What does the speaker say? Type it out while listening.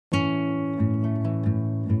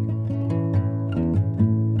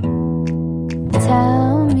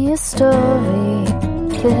a story,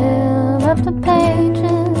 fill up the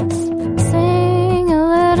pages, sing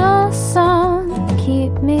a little song,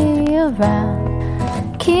 keep me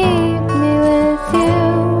around, keep me with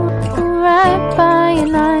you, right by your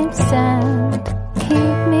nightstand,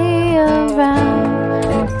 keep me around,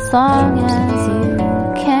 as long as you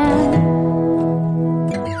can.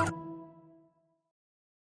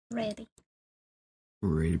 Ready.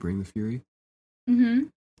 Ready to bring the fury? Mm-hmm.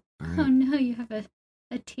 All right. Oh no, you have a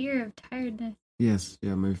tear of tiredness. Yes,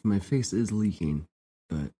 yeah, my face is leaking,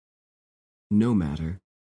 but no matter.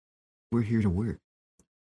 We're here to work.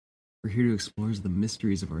 We're here to explore the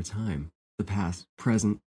mysteries of our time, the past,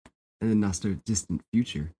 present, and the not-so-distant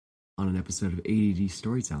future on an episode of ADD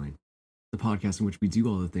Storytelling, the podcast in which we do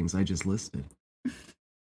all the things I just listed.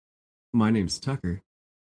 My name's Tucker,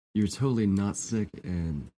 your totally not sick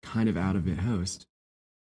and kind of out-of-it host,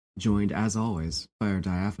 joined, as always, by our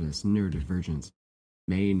diaphanous neurodivergent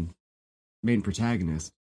main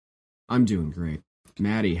protagonist. I'm doing great.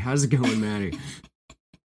 Maddie, how's it going, Maddie?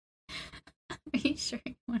 Are you sure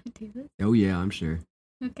you want to do this? Oh yeah, I'm sure.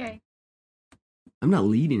 Okay. I'm not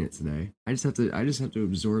leading it today. I just have to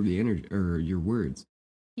absorb the energy or your words.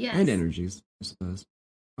 Yes. And energies, I suppose.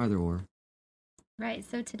 Either or. Right,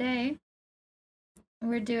 so today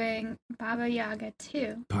we're doing Baba Yaga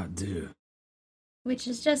 2. Part 2. Which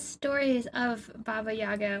is just stories of Baba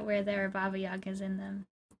Yaga where there are Baba Yagas in them.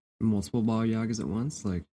 Multiple Baba Yagas at once?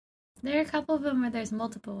 Like, There are a couple of them where there's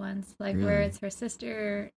multiple ones, like really? where it's her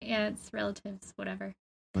sister, aunts, relatives, whatever,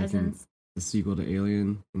 like cousins. the sequel to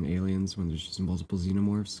Alien and Aliens when there's just multiple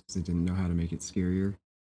xenomorphs because they didn't know how to make it scarier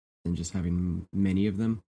than just having many of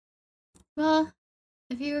them. Well,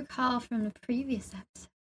 if you recall from the previous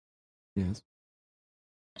episode, Yes.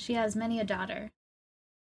 she has many a daughter.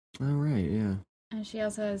 Oh, right, yeah. And she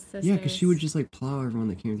also has sisters. Yeah, because she would just, like, plow everyone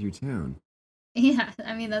that came through town. Yeah,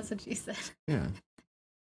 I mean, that's what she said. Yeah.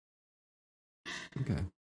 Okay.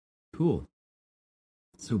 Cool.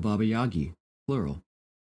 So, Baba Yagi, plural.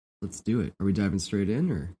 Let's do it. Are we diving straight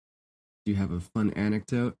in, or do you have a fun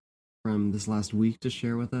anecdote from this last week to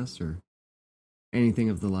share with us, or anything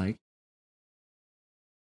of the like?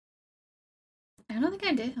 I don't think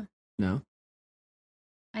I do. No?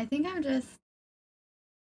 I think I'm just...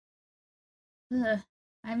 Ugh.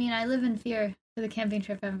 I mean, I live in fear for the camping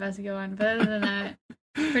trip I'm about to go on, but other than that,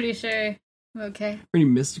 pretty sure I'm okay. Any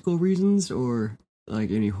mystical reasons, or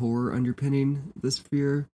like any horror underpinning this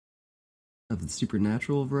fear of the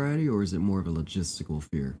supernatural variety, or is it more of a logistical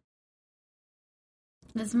fear?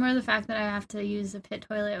 It's more the fact that I have to use a pit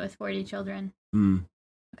toilet with 40 children.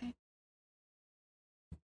 Okay.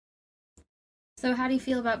 So how do you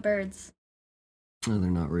feel about birds? Oh, they're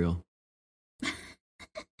not real.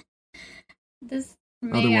 This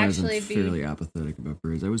may Otherwise, actually I'm fairly apathetic about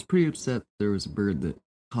birds. I was pretty upset there was a bird that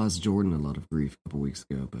caused Jordan a lot of grief a couple weeks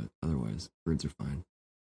ago, but otherwise, birds are fine.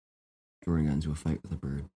 Jordan got into a fight with a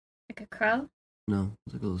bird. Like a crow? No, it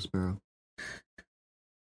was like a little sparrow.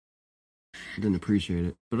 I didn't appreciate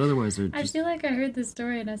it, but otherwise, they're just... I feel like I heard this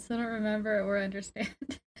story and I still don't remember it or understand.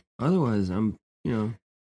 Otherwise, I'm,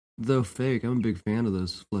 though fake, I'm a big fan of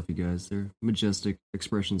those fluffy guys. They're majestic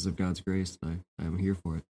expressions of God's grace. I'm here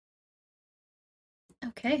for it.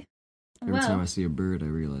 Okay. Every time I see a bird, I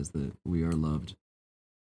realize that we are loved.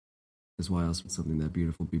 Because why else would something that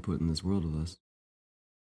beautiful be put in this world with us?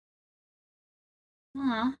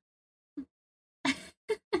 Aw.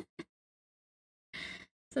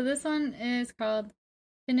 So this one is called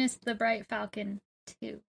Finis the Bright Falcon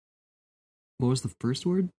 2. What was the first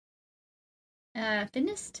word?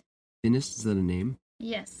 Finist? Finist, is that a name?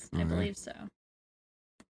 Yes, All I right. believe so.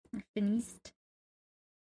 Or Finist.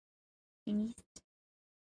 Finist.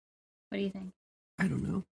 What do you think? I don't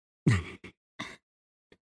know.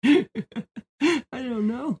 I don't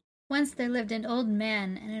know. Once there lived an old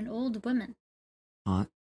man and an old woman. Hot.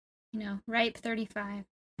 Ripe 35.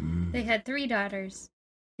 Mm. They had 3 daughters.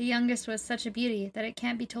 The youngest was such a beauty that it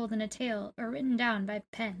can't be told in a tale or written down by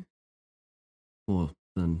pen. Well,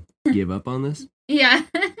 then give up on this? Yeah.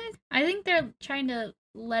 I think they're trying to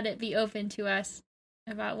let it be open to us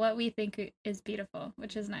about what we think is beautiful,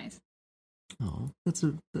 which is nice. Oh, that's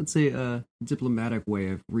a diplomatic way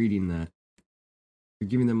of reading that. You're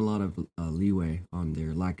giving them a lot of leeway on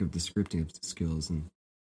their lack of descriptive skills and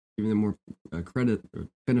giving them more credit or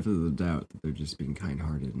benefit of the doubt that they're just being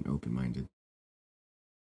kind-hearted and open-minded.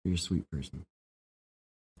 You're a sweet person.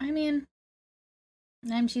 I mean,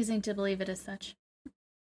 I'm choosing to believe it as such.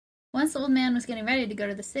 Once the old man was getting ready to go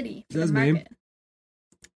to the city for the market. Name?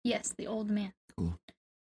 Yes, the old man. Cool.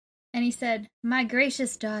 And he said, "My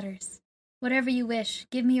gracious daughters, whatever you wish,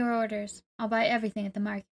 give me your orders. I'll buy everything at the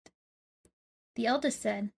market." The eldest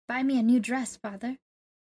said, "Buy me a new dress, father."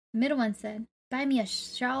 The middle one said, "Buy me a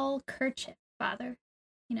shawl kerchief, father,"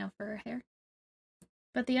 for her hair.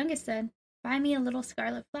 But the youngest said, "Buy me a little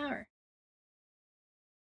scarlet flower."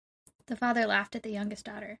 The father laughed at the youngest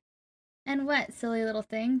daughter. "And what, silly little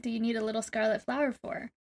thing, do you need a little scarlet flower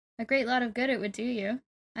for? A great lot of good it would do you.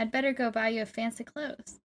 I'd better go buy you fancy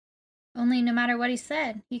clothes." Only, no matter what he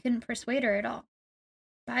said, he couldn't persuade her at all.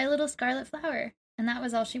 Buy a little scarlet flower, and that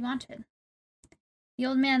was all she wanted. The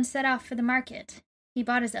old man set off for the market. He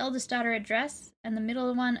bought his eldest daughter a dress, and the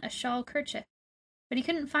middle one a shawl kerchief, but he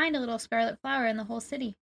couldn't find a little scarlet flower in the whole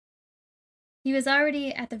city. He was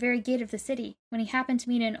already at the very gate of the city, when he happened to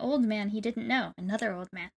meet an old man he didn't know, another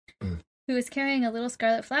old man, who was carrying a little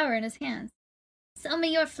scarlet flower in his hands. "Sell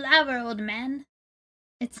me your flower, old man."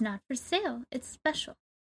 "It's not for sale, it's special."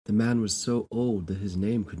 The man was so old that his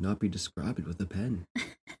name could not be described with a pen.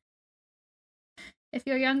 "If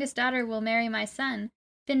your youngest daughter will marry my son,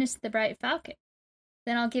 Phineas the Bright Falcon,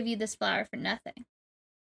 then I'll give you this flower for nothing."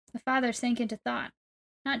 The father sank into thought.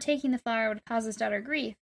 Not taking the flower would cause his daughter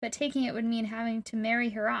grief, but taking it would mean having to marry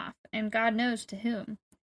her off, and God knows to whom.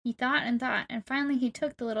 He thought, and finally he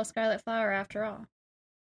took the little scarlet flower after all.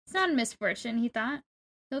 "It's not a misfortune," he thought.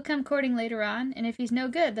 "He'll come courting later on, and if he's no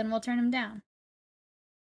good, then we'll turn him down."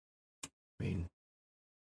 I mean,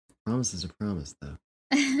 promise is a promise, though.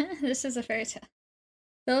 This is a fairy tale.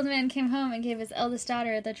 The old man came home and gave his eldest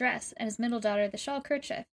daughter the dress and his middle daughter the shawl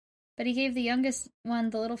kerchief, but he gave the youngest one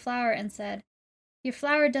the little flower and said, "Your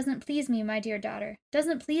flower doesn't please me, my dear daughter,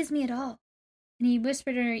 doesn't please me at all." And he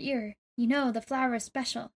whispered in her ear, "You know, the flower is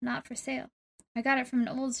special, not for sale. I got it from an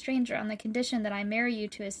old stranger on the condition that I marry you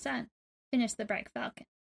to his son, Phineas the Bright Falcon."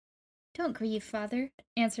 "Don't grieve, father,"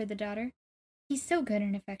 answered the daughter. "He's so good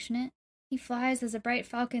and affectionate. He flies as a bright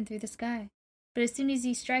falcon through the sky, but as soon as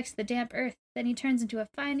he strikes the damp earth, then he turns into a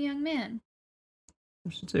fine young man."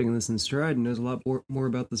 She's taking this in stride and knows a lot more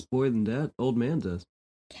about this boy than that old man does.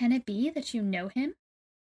 "Can it be that you know him?"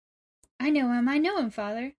 I know him,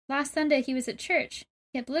 father. Last Sunday he was at church.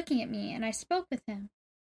 He kept looking at me, and I spoke with him.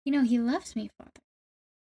 You know, he loves me, father."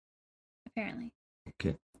 Apparently.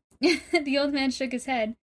 Okay. The old man shook his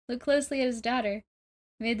head, looked closely at his daughter,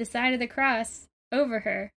 made the sign of the cross over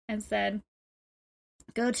her, and said,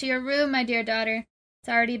 "Go to your room, my dear daughter. It's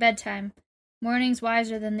already bedtime. Morning's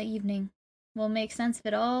wiser than the evening. We'll make sense of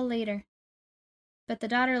it all later." But the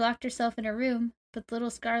daughter locked herself in her room, put the little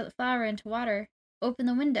scarlet flower into water, opened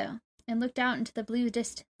the window, and looked out into the blue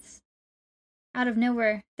distance. Out of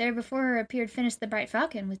nowhere, there before her appeared Phineas the Bright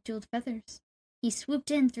Falcon with jeweled feathers. He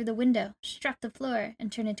swooped in through the window, struck the floor,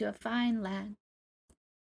 and turned into a fine lad.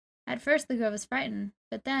 At first the girl was frightened,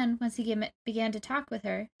 but then, once he began to talk with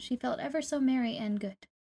her, she felt ever so merry and good.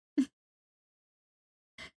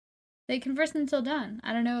 They conversed until dawn.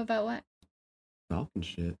 I don't know about what. Falcon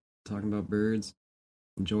shit. Talking about birds,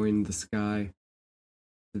 enjoying the sky,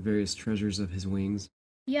 the various treasures of his wings.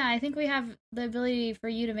 Yeah, I think we have the ability for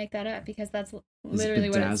you to make that up, because that's literally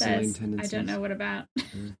what it says. Tendencies? I don't know what about.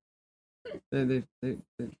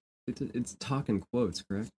 It's talking quotes,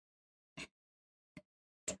 correct?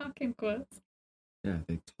 Talking quotes. Yeah,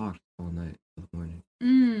 they talked all night till the morning.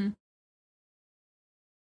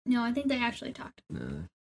 No, I think they actually talked. No.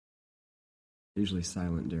 Usually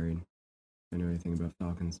silent during. I know anything about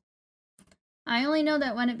falcons. I only know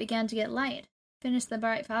that when it began to get light, Phineas the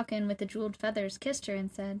Bright Falcon with the jeweled feathers kissed her and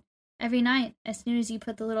said, "Every night, as soon as you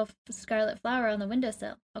put the little scarlet flower on the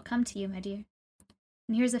windowsill, I'll come to you, my dear.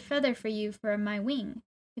 And here's a feather for you for my wing,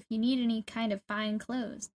 if you need any kind of fine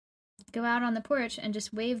clothes. Go out on the porch and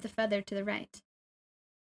just wave the feather to the right.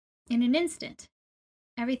 In an instant,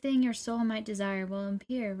 everything your soul might desire will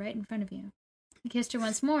appear right in front of you." He kissed her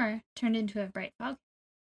once more, turned into a bright falcon,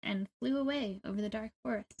 and flew away over the dark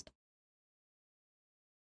forest.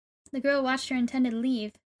 The girl watched her intended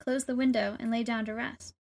leave, closed the window, and lay down to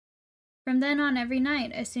rest. From then on, every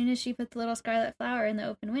night, as soon as she put the little scarlet flower in the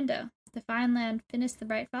open window, the fine lad Phineas the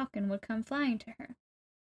Bright Falcon would come flying to her.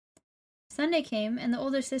 Sunday came, and the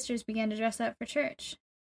older sisters began to dress up for church.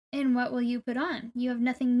 "And what will you put on? You have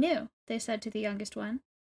nothing new," they said to the youngest one.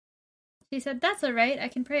 She said, "That's all right, I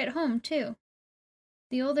can pray at home, too."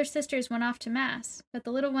 The older sisters went off to Mass, but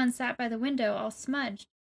the little one sat by the window all smudged,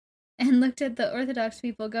 and looked at the Orthodox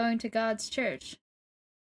people going to God's church.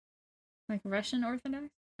 Like Russian Orthodox?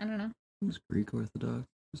 I don't know. It was Greek Orthodox.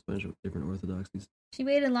 Just a bunch of different orthodoxies. She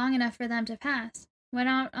waited long enough for them to pass, went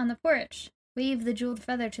out on the porch, waved the jeweled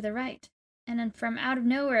feather to the right, and then from out of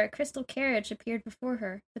nowhere a crystal carriage appeared before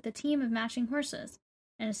her, with a team of matching horses,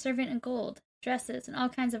 and a servant in gold, dresses, and all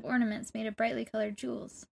kinds of ornaments made of brightly colored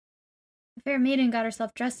jewels. The fair maiden got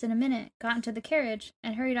herself dressed in a minute, got into the carriage,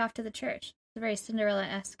 and hurried off to the church, It's very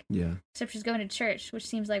Cinderella-esque. Yeah, Except she's going to church, which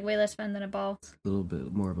seems like way less fun than a ball. a little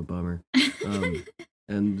bit more of a bummer.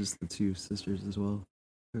 And just the two sisters as well.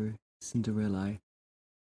 Her Cinderella.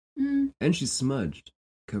 Mm. And she's smudged,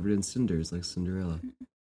 covered in cinders like Cinderella.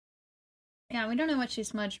 Yeah, we don't know what she's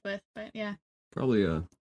smudged with, but yeah. Probably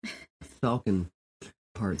falcon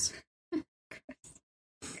parts.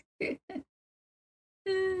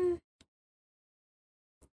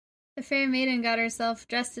 The fair maiden got herself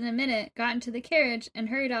dressed in a minute, got into the carriage, and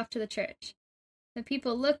hurried off to the church. The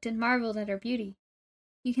people looked and marveled at her beauty.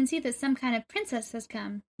 "You can see that some kind of princess has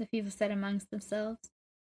come," the people said amongst themselves.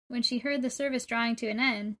 When she heard the service drawing to an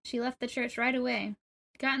end, she left the church right away,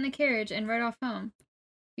 got in the carriage, and rode off home.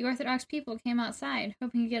 The Orthodox people came outside,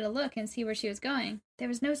 hoping to get a look and see where she was going. There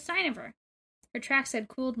was no sign of her. Her tracks had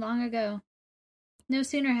cooled long ago. No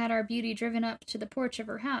sooner had our beauty driven up to the porch of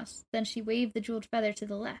her house than she waved the jeweled feather to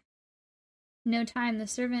the left. In no time the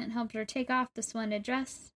servant helped her take off the splendid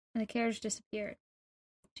dress, and the carriage disappeared.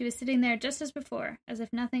 She was sitting there just as before, as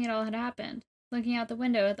if nothing at all had happened, looking out the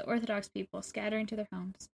window at the Orthodox people scattering to their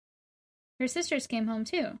homes. Her sisters came home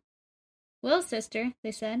too. "Well, sister,"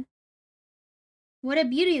 they said, "what a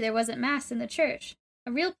beauty there was at Mass in the church.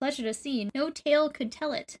 A real pleasure to see. No tale could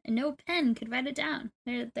tell it, and no pen could write it down."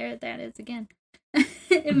 There that is again.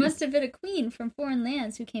 It must have been a queen from foreign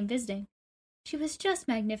lands who came visiting. She was just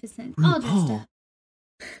magnificent, all dressed up.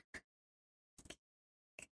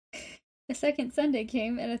 A second Sunday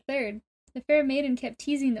came, and a third. The fair maiden kept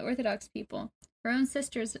teasing the Orthodox people, her own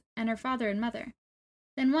sisters, and her father and mother.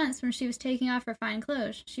 Then once, when she was taking off her fine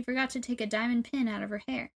clothes, she forgot to take a diamond pin out of her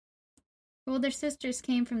hair. Her older sisters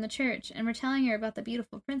came from the church and were telling her about the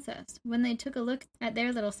beautiful princess, when they took a look at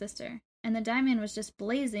their little sister, and the diamond was just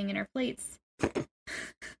blazing in her plaits.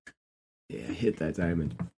 Yeah, hit that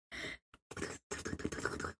diamond.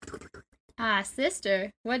 "Ah,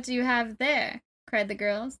 sister, what do you have there?" cried the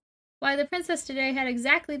girls. "Why, the princess today had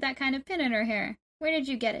exactly that kind of pin in her hair. Where did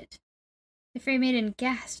you get it?" The fair maiden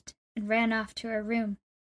gasped and ran off to her room.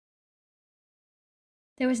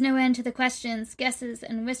 There was no end to the questions, guesses,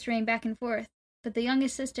 and whispering back and forth, but the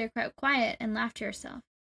youngest sister kept quiet and laughed to herself.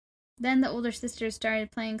 Then the older sisters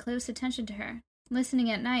started paying close attention to her, listening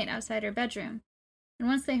at night outside her bedroom, and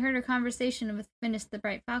once they heard her conversation with Phineas the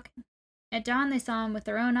Bright Falcon. At dawn they saw him with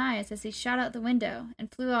their own eyes as he shot out the window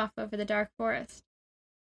and flew off over the dark forest.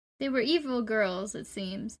 They were evil girls, it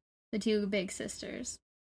seems, the two big sisters.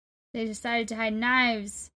 They decided to hide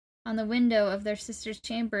knives on the window of their sister's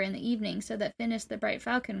chamber in the evening so that Phineas the Bright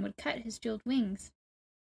Falcon would cut his jeweled wings.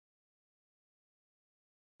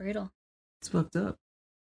 Brutal. It's fucked up.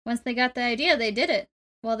 Once they got the idea, they did it,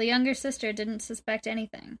 while the younger sister didn't suspect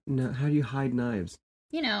anything. No, how do you hide knives?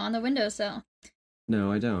 You know, on the windowsill.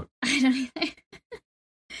 No, I don't. I don't either.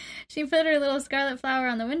 She put her little scarlet flower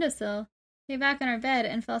on the windowsill, lay back on her bed,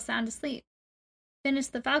 and fell sound asleep. Phineas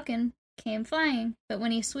the Falcon came flying, but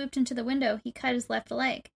when he swooped into the window, he cut his left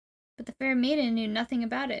leg. But the fair maiden knew nothing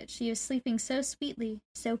about it. She was sleeping so sweetly,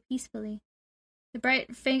 so peacefully. The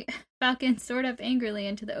bright falcon soared up angrily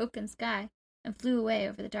into the open sky and flew away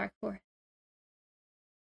over the dark forest.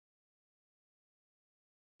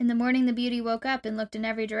 In the morning the beauty woke up and looked in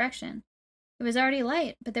every direction. It was already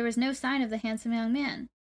light, but there was no sign of the handsome young man.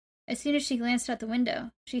 As soon as she glanced out the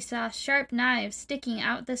window, she saw sharp knives sticking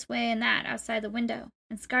out this way and that outside the window,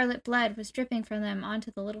 and scarlet blood was dripping from them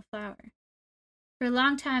onto the little flower. For a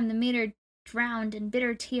long time the maiden drowned in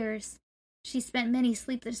bitter tears. She spent many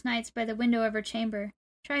sleepless nights by the window of her chamber,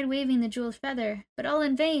 tried waving the jeweled feather, but all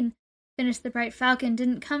in vain. Phineas the Bright Falcon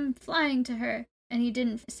didn't come flying to her, and he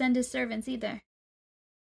didn't send his servants either.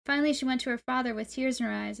 Finally she went to her father with tears in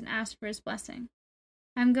her eyes and asked for his blessing.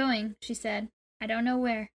 "I'm going," she said. "I don't know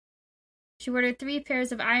where." She ordered 3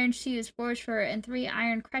 pairs of iron shoes forged for her and 3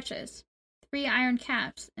 iron crutches, 3 iron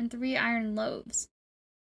caps, and 3 iron loaves.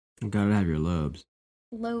 You gotta have your lobes.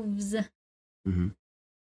 Loaves. Mm-hmm.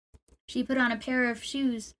 She put on a pair of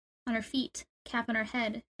shoes on her feet, cap on her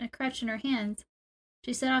head, and a crutch in her hands.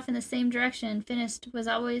 She set off in the same direction Phineas was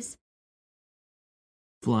always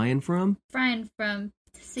Flying from? flying from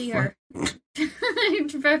to see Fly- her.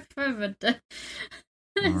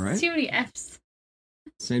 All right. Too many F's.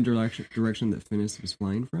 Same direction that Phineas was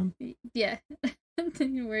flying from? Yeah.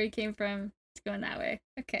 Where he came from, it's going that way.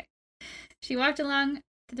 Okay. She walked along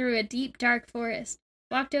through a deep, dark forest,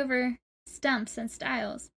 walked over stumps and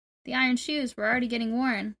stiles. The iron shoes were already getting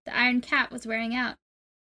worn. The iron cap was wearing out.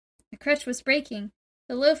 The crutch was breaking.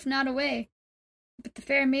 The loaf gnawed away. But the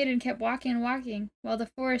fair maiden kept walking and walking, while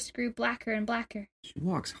the forest grew blacker and blacker. She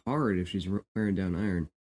walks hard if she's wearing down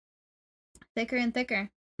iron. Thicker and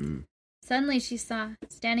thicker. Mm. Suddenly she saw,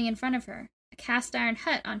 standing in front of her, a cast iron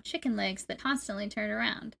hut on chicken legs that constantly turned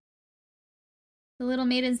around. The little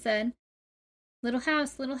maiden said, little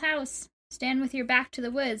house, stand with your back to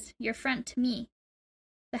the woods, your front to me.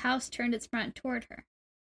 The house turned its front toward her.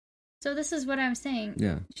 So this is what I'm saying.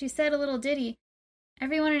 Yeah. She said a little ditty.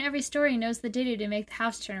 Everyone in every story knows the ditty to make the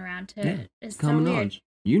house turn around. It's common so knowledge.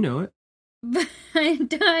 You know it. But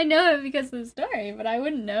I know it because of the story, but I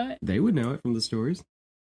wouldn't know it. They would know it from the stories.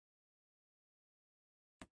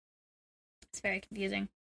 It's very confusing.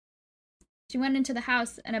 She went into the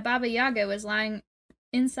house, and a Baba Yaga was lying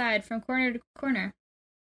inside from corner to corner.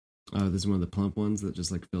 Oh, this is one of the plump ones that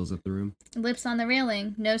just like fills up the room. Lips on the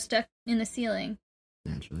railing, nose stuck in the ceiling.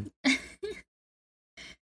 Naturally.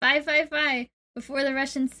 Fie. Before the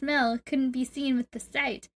Russian smell couldn't be seen with the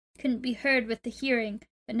sight, couldn't be heard with the hearing,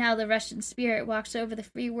 but now the Russian spirit walks over the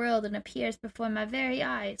free world and appears before my very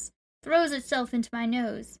eyes, throws itself into my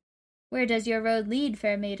nose. Where does your road lead,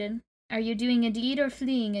 fair maiden? Are you doing a deed or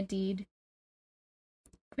fleeing a deed?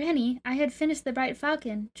 Granny, I had finished the bright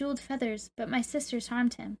falcon, jeweled feathers, but my sisters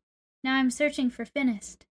harmed him. Now I'm searching for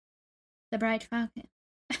finished. The bright falcon.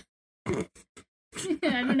 I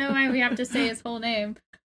don't know why we have to say his whole name.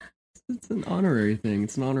 It's an honorary thing.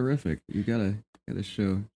 It's an honorific. You gotta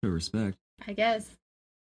show respect. I guess.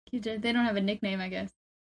 They don't have a nickname, I guess.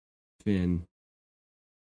 Finn.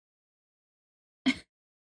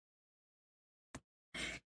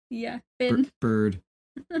 Yeah, Finn. Bird.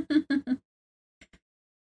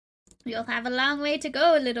 You'll have a long way to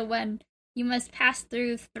go, little one. You must pass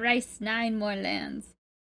through thrice 9 more lands.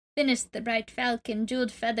 Finish the bright falcon,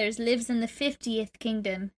 jeweled feathers, lives in the 50th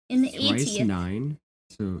kingdom, in the Thrice 80th 9?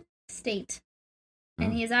 So state.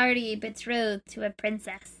 And he is already betrothed to a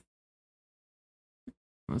princess.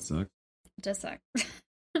 That sucks. It does suck.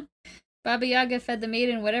 Baba Yaga fed the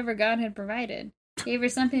maiden whatever God had provided, gave her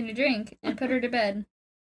something to drink, and put her to bed.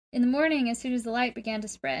 In the morning, as soon as the light began to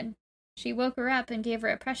spread, she woke her up and gave her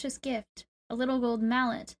a precious gift, a little gold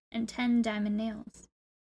mallet and 10 diamond nails.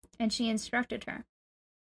 And she instructed her.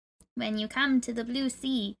 When you come to the blue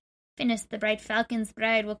sea, Finis the bright falcon's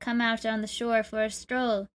bride will come out on the shore for a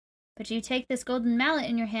stroll. But you take this golden mallet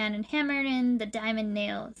in your hand and hammer in the diamond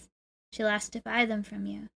nails. She'll ask to buy them from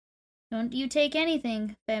you. Don't you take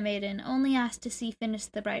anything, fair maiden, only ask to see Finis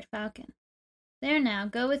the bright falcon. There now,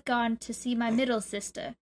 go with God to see my middle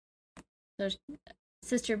sister. So,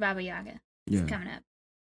 Sister Baba Yaga is coming up.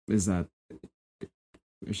 Is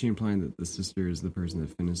she implying that the sister is the person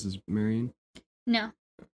that Finis is marrying? No.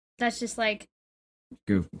 That's just like...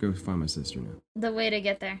 Go find my sister now. The way to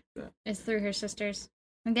get there is through her sisters.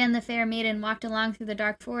 Again, the fair maiden walked along through the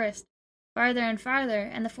dark forest, farther and farther,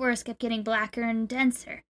 and the forest kept getting blacker and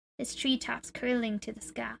denser, its treetops curling to the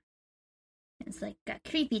sky. It's like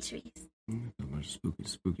creepy trees. A bunch of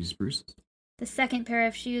spooky spruces. The second pair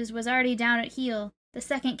of shoes was already down at heel. The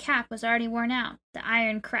second cap was already worn out. The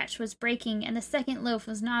iron crutch was breaking, and the second loaf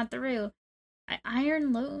was gnawed through.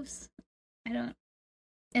 Iron loaves? I don't...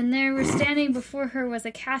 And there were standing before her was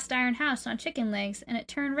a cast iron house on chicken legs, and it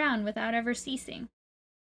turned round without ever ceasing.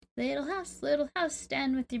 Little house,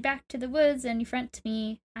 stand with your back to the woods and your front to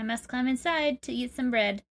me. I must climb inside to eat some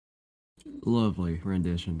bread. Lovely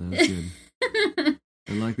rendition. That was good.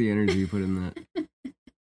 I like the energy you put in that.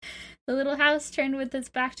 The little house turned with its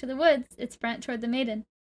back to the woods, its front toward the maiden.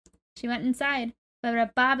 She went inside, but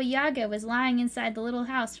a Baba Yaga was lying inside the little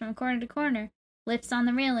house from corner to corner, lips on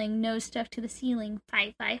the railing, nose stuck to the ceiling.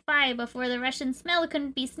 Fie. Before the Russian smell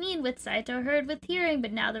couldn't be seen with sight or heard with hearing,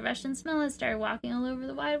 but now the Russian smell has started walking all over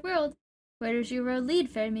the wide world. Where does your road lead,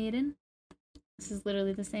 fair maiden? This is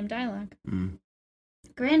literally the same dialogue.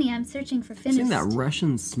 Granny, I'm searching for Finis. Seen that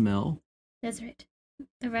Russian smell? That's right.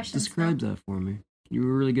 The Russian Describe smell. that for me. You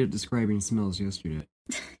were really good at describing smells yesterday.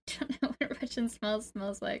 I don't know what Russian smell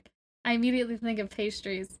smells like. I immediately think of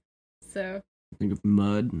pastries. So Think of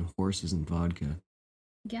mud and horses and vodka.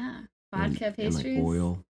 yeah, vodka, pastries. And like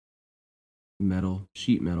oil, metal,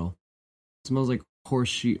 sheet metal. It smells like horse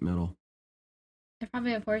sheet metal. I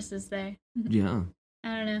probably have horses there. Yeah.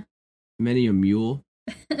 I don't know. Many a mule.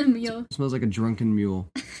 A mule. It smells like a drunken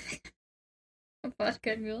mule. A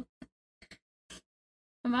vodka mule.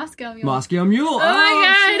 A Moscow mule. Moscow mule! Oh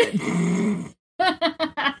my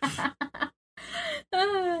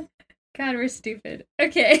god! God, we're stupid.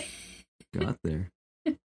 Okay. Got there.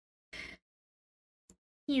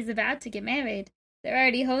 He's about to get married. They're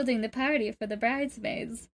already holding the party for the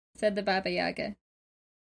bridesmaids, said the Baba Yaga.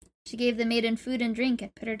 She gave the maiden food and drink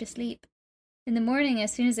and put her to sleep. In the morning,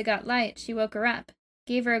 as soon as it got light, she woke her up,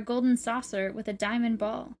 gave her a golden saucer with a diamond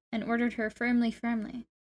ball, and ordered her firmly,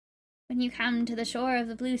 when you come to the shore of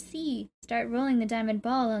the blue sea, start rolling the diamond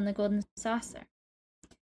ball on the golden saucer.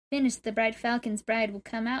 Finish the Bright Falcon's bride will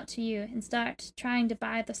come out to you and start trying to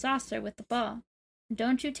buy the saucer with the ball.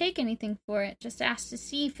 Don't you take anything for it, just ask to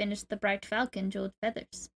see Finish the Bright Falcon, Jeweled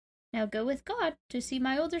Feathers. Now go with God to see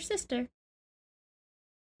my older sister.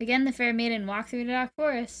 Again the fair maiden walked through the dark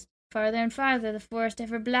forest. Farther and farther, the forest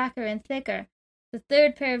ever blacker and thicker. The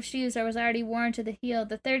third pair of shoes was already worn to the heel,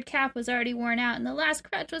 the third cap was already worn out, and the last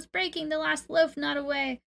crutch was breaking, the last loaf gnawed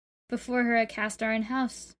away. Before her a cast iron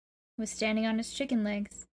house was standing on its chicken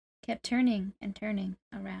legs, kept turning and turning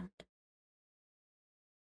around.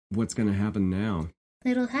 What's gonna happen now?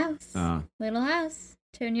 Little house, little house,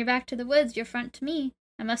 turn your back to the woods, your front to me.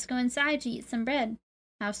 I must go inside to eat some bread.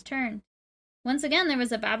 House turned. Once again there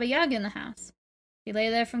was a Baba Yaga in the house. She lay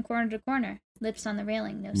there from corner to corner, lips on the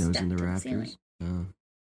railing, nose stuck in the to rafters. the ceiling. Oh.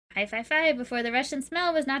 Hi, fi, fi, before the Russian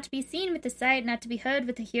smell was not to be seen with the sight, not to be heard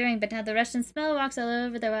with the hearing, but now the Russian smell walks all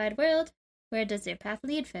over the wide world. Where does your path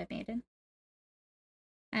lead, fair maiden?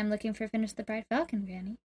 I am looking for Finish the Bright Falcon,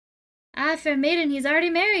 Granny. Ah, fair maiden, he's already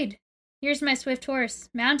married. Here's my swift horse,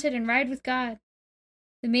 mount it and ride with God.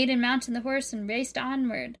 The maiden mounted the horse and raced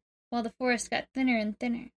onward, while the forest got thinner and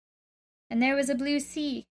thinner. And there was a blue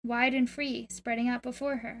sea, wide and free, spreading out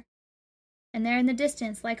before her. And there in the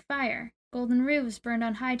distance, like fire, golden roofs burned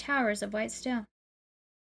on high towers of white stone.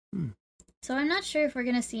 So I'm not sure if we're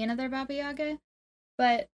going to see another Baba Yaga,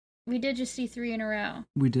 but we did just see 3 in a row.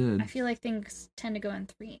 We did. I feel like things tend to go in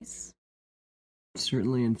threes.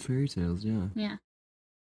 Certainly in fairy tales, yeah. Yeah.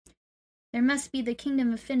 There must be the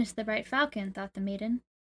kingdom of Finish the Bright Falcon, thought the maiden.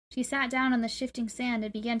 She sat down on the shifting sand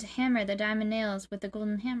and began to hammer the diamond nails with the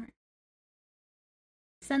golden hammer.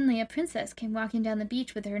 Suddenly a princess came walking down the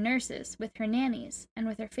beach with her nurses, with her nannies, and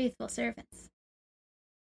with her faithful servants.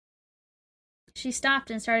 She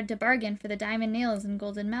stopped and started to bargain for the diamond nails and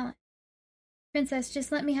golden mallet. Princess,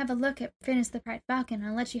 just let me have a look at Finish the Bright Falcon, and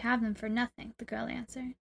I'll let you have them for nothing, the girl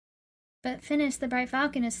answered. But Finish the Bright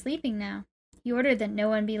Falcon is sleeping now. He ordered that no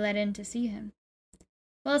one be let in to see him.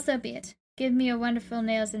 Well, so be it. Give me your wonderful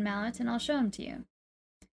nails and mallet, and I'll show them to you.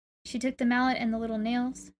 She took the mallet and the little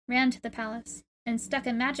nails, ran to the palace, and stuck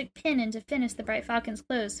a magic pin in to Finish the Bright Falcon's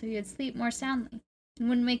clothes so he would sleep more soundly, and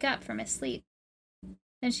wouldn't wake up from his sleep.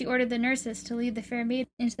 Then she ordered the nurses to lead the fair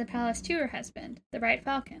maiden into the palace to her husband, the Bright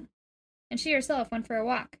Falcon, and she herself went for a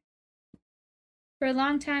walk. For a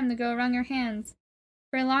long time the girl wrung her hands.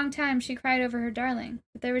 For a long time she cried over her darling,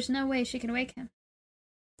 but there was no way she could wake him.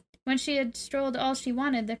 When she had strolled all she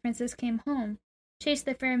wanted, the princess came home, chased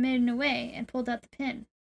the fair maiden away, and pulled out the pin.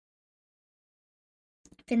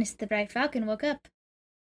 Finish the Bright Falcon woke up.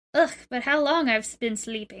 Ugh, but how long I've been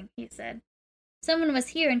sleeping, he said. Someone was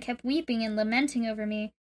here and kept weeping and lamenting over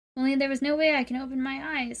me, only there was no way I can open my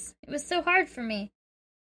eyes. It was so hard for me.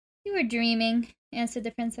 You were dreaming, answered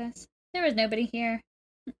the princess. There was nobody here.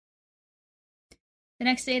 The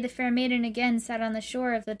next day the fair maiden again sat on the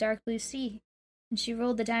shore of the dark blue sea, and she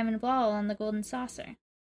rolled the diamond ball on the golden saucer.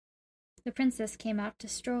 The princess came out to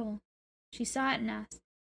stroll. She saw it and asked,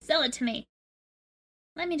 Sell it to me.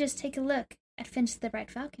 Let me just take a look at Finish the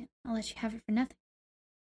Bright Falcon. I'll let you have it for nothing.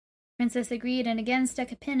 The princess agreed and again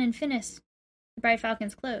stuck a pin in Finish the Bright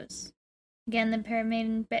Falcon's clothes. Again the fair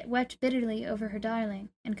maiden wept bitterly over her darling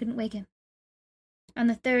and couldn't wake him. On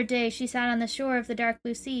the third day she sat on the shore of the dark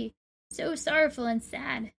blue sea, so sorrowful and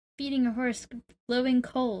sad, feeding her horse glowing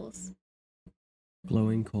coals.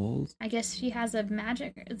 Glowing coals? I guess she has a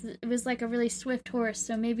magic. It was like a really swift horse,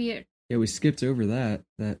 so maybe it... Yeah, we skipped over that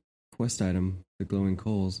quest item, the glowing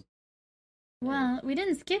coals. Well, we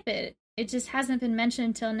didn't skip it. It just hasn't been mentioned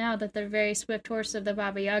until now that the very swift horse of the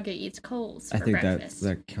Baba Yaga eats coals for breakfast.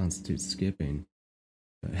 that constitutes skipping.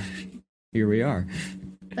 But here we are.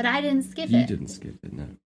 But I didn't skip it. You didn't skip it, no.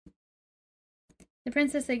 The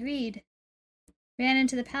princess agreed, ran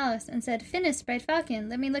into the palace, and said, Finish, Bright Falcon,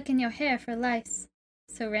 let me look in your hair for lice.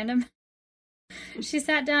 So random. She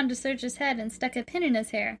sat down to search his head and stuck a pin in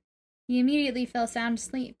his hair. He immediately fell sound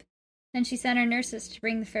asleep. Then she sent her nurses to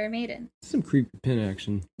bring the fair maiden. Some creepy pin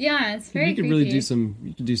action. Yeah, it's very creepy. You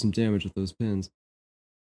could do some damage with those pins.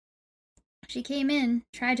 She came in,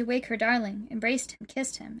 tried to wake her darling, embraced him,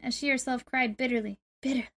 kissed him, and she herself cried bitterly.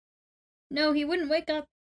 No, he wouldn't wake up.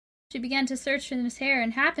 She began to search in his hair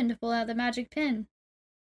and happened to pull out the magic pin.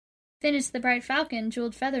 Finish the Bright Falcon,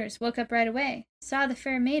 Jeweled Feathers, woke up right away, saw the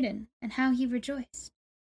fair maiden, and how he rejoiced.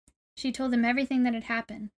 She told him everything that had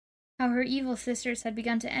happened, how her evil sisters had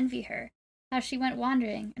begun to envy her, how she went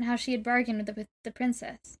wandering, and how she had bargained with the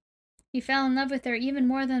princess. He fell in love with her even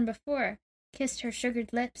more than before, kissed her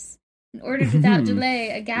sugared lips, and ordered without delay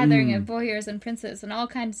a gathering of boyars and princes and all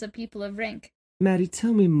kinds of people of rank. Maddie,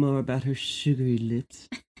 tell me more about her sugary lips.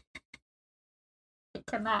 I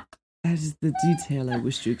cannot. That is the detail I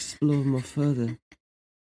wish to explore more further.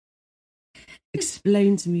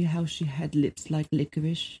 Explain to me how she had lips like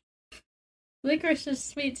licorice. Licorice is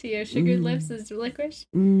sweet to you. Sugared lips is licorice?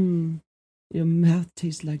 Your mouth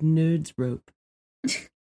tastes like nerd's rope.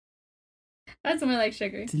 That's more like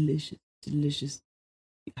sugar. Delicious, delicious.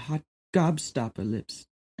 Hot gobstopper lips.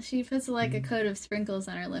 She puts like a coat of sprinkles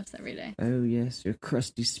on her lips every day. Oh, yes, your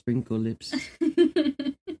crusty sprinkle lips.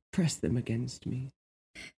 Press them against me.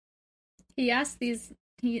 He asked these,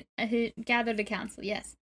 he gathered a council,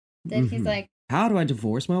 yes. Then he's like, how do I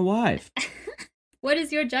divorce my wife? what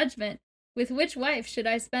is your judgment? With which wife should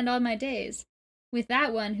I spend all my days? With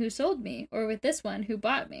that one who sold me, or with this one who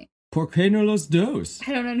bought me? ¿Por qué no los dos?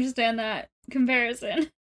 I don't understand that comparison.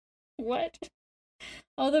 What?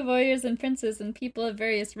 All the warriors and princes and people of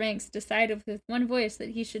various ranks decided with one voice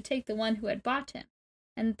that he should take the one who had bought him,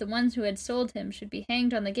 and that the ones who had sold him should be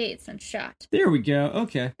hanged on the gates and shot. There we go,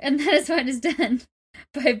 okay. And that is what is done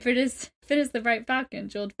by Phineas the Bright Falcon,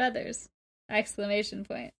 jeweled feathers! Exclamation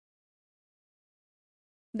point.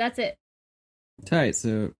 That's it. Tight,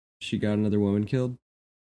 so she got another woman killed?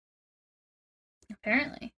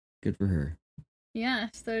 Apparently. Good for her. Yeah,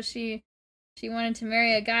 so she wanted to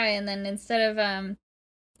marry a guy, and then instead of,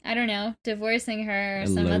 I don't know, divorcing her or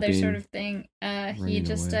some other Eloping, sort of thing, he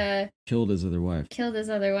just, killed his other wife. killed his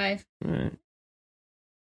other wife. Alright.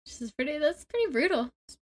 That's pretty brutal.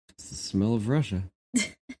 It's the smell of Russia.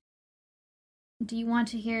 Do you want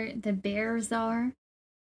to hear the Bear Czar,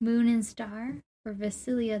 Moon and Star, or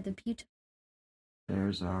Vasilia the Beautiful?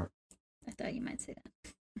 There's our... I thought you might say that.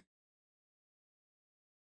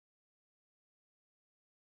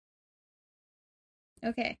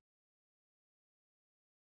 Okay.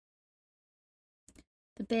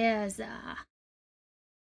 The Bear Czar.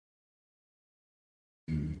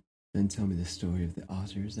 Then tell me the story of the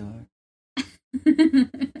Otter Czar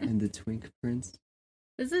and the Twink Prince.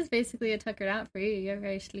 This is basically a tuckered out for you. You're a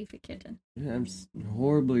very sleepy kitten. Yeah, I'm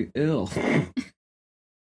horribly ill.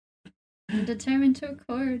 I'm determined to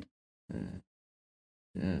accord.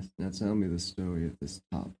 Yes, now tell me the story of this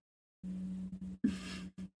top.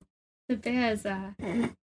 The Bear Czar.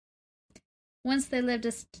 Once there lived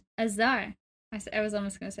a czar. I was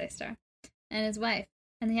almost going to say star. And his wife.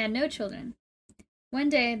 And they had no children. One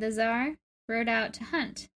day the czar rode out to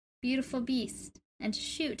hunt beautiful beasts and to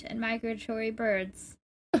shoot at migratory birds.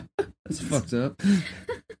 That's fucked up.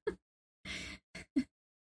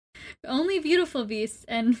 Only beautiful beasts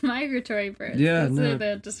and migratory birds. Yeah, Those no. are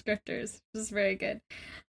the descriptors. This is very good.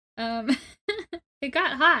 It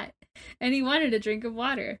got hot, and he wanted a drink of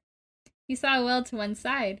water. He saw a well to one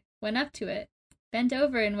side, went up to it, bent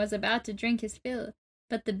over and was about to drink his fill,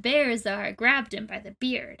 but the Bear Czar grabbed him by the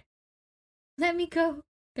beard. Let me go,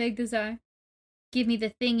 begged the Czar. Give me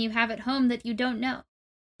the thing you have at home that you don't know.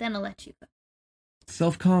 Then I'll let you go.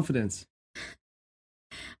 Self-confidence.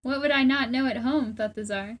 What would I not know at home, thought the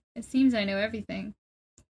Czar. It seems I know everything.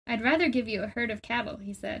 I'd rather give you a herd of cattle,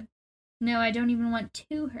 he said. No, I don't even want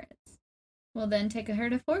 2 herds. Well, then take a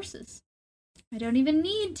herd of horses. I don't even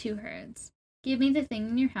need 2 herds. Give me the thing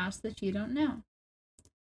in your house that you don't know.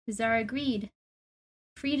 The Czar agreed,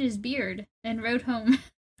 freed his beard, and rode home.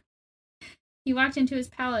 He walked into his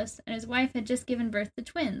palace, and his wife had just given birth to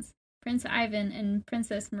twins, Prince Ivan and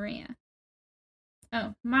Princess Maria.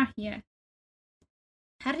 Oh, Maria.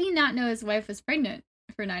 How did he not know his wife was pregnant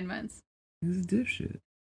for 9 months? He's a dipshit.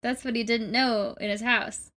 That's what he didn't know in his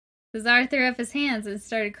house. The Czar threw up his hands and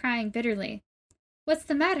started crying bitterly. What's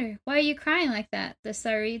the matter? Why are you crying like that? The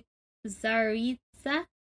Tsaritsa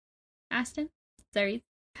asked him. Tsaritsa.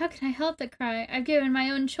 How can I help but cry? I've given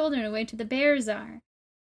my own children away to the Bear Czar.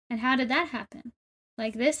 And how did that happen?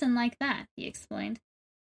 Like this and like that, he explained.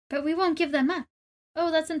 But we won't give them up.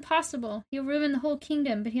 Oh, that's impossible. He'll ruin the whole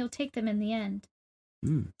kingdom, but he'll take them in the end.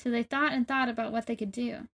 So they thought and thought about what they could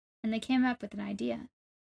do, and they came up with an idea.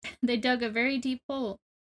 They dug a very deep hole,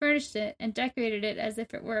 furnished it, and decorated it as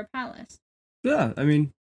if it were a palace. Yeah, I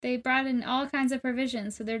mean... They brought in all kinds of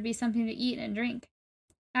provisions so there'd be something to eat and drink.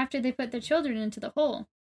 After they put their children into the hole,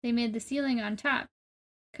 they made the ceiling on top,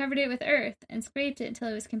 covered it with earth, and scraped it until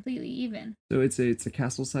it was completely even. So it's a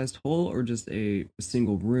castle-sized hole, or just a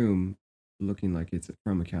single room looking like it's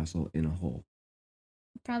from a castle in a hole?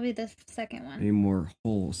 Probably the second one. A more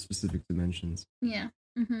hole-specific dimensions. Yeah.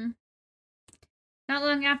 Not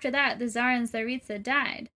long after that, the Tsar and Tsaritsa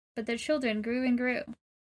died, but their children grew and grew.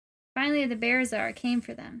 Finally, the Bear Czar came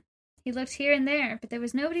for them. He looked here and there, but there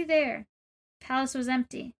was nobody there. The palace was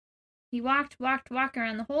empty. He walked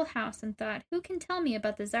around the whole house and thought, who can tell me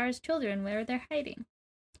about the Tsar's children where they're hiding?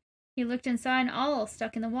 He looked and saw an awl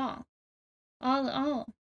stuck in the wall. Awl,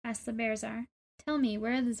 asked the Bear Czar. Tell me,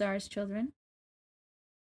 where are the Tsar's children?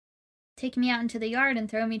 Take me out into the yard and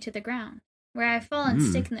throw me to the ground. Where I fall and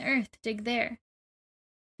stick in the earth, dig there.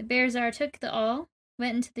 The bear Tsar took the awl,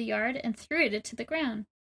 went into the yard, and threw it to the ground.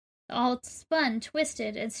 The awl spun,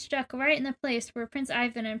 twisted, and stuck right in the place where Prince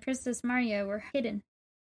Ivan and Princess Marya were hidden.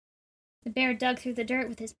 The bear dug through the dirt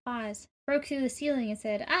with his paws, broke through the ceiling, and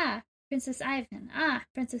said, "Ah, Princess Ivan, ah,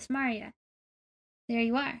 Princess Marya. There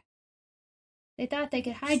you are." They thought they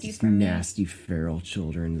could hide you from me. Nasty feral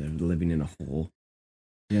children that are living in a hole.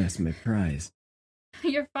 Yes, my prize.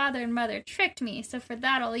 Your father and mother tricked me, so for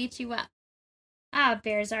that I'll eat you up. Ah,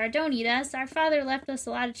 Bear Tsar, don't eat us. Our father left us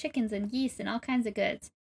a lot of chickens and geese and all kinds of goods.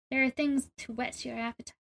 There are things to whet your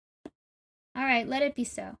appetite. All right, let it be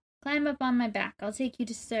so. Climb up on my back. I'll take you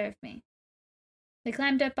to serve me. They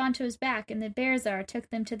climbed up onto his back, and the Bear Tsar took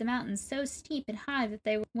them to the mountains so steep and high that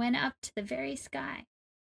they went up to the very sky.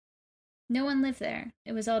 No one lived there.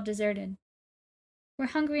 It was all deserted. We're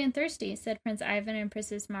hungry and thirsty, said Prince Ivan and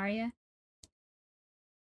Princess Marya.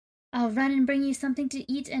 I'll run and bring you something to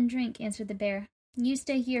eat and drink, answered the bear. You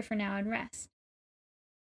stay here for now and rest.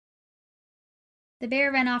 The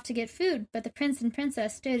bear ran off to get food, but the prince and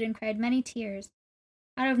princess stood and cried many tears.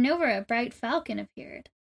 Out of nowhere a bright falcon appeared,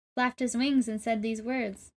 flapped his wings, and said these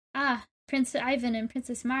words, Ah, Prince Ivan and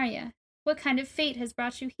Princess Marya, what kind of fate has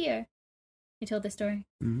brought you here? He told the story.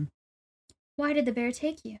 Mm-hmm. Why did the bear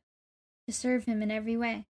take you? To serve him in every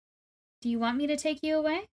way. Do you want me to take you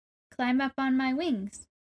away? Climb up on my wings.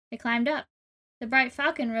 They climbed up. The bright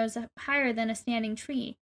falcon rose up higher than a standing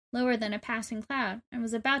tree, lower than a passing cloud, and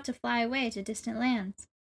was about to fly away to distant lands.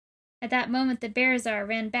 At that moment the Bear Tsar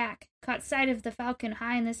ran back, caught sight of the falcon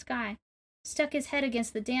high in the sky, stuck his head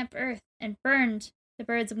against the damp earth, and burned the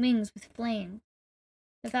bird's wings with flame.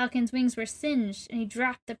 The falcon's wings were singed, and he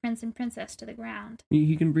dropped the prince and princess to the ground.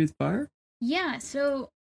 He can breathe fire? Yeah, so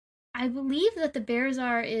I believe that the Bear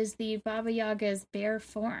Tsar is the Baba Yaga's bear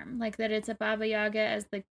form, like that it's a Baba Yaga as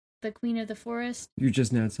the queen of the forest. You're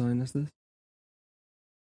just now telling us this?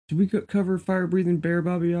 Did we cover fire-breathing bear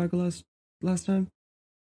Baba Yaga last time?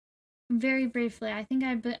 Very briefly. I think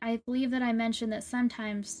I believe that I mentioned that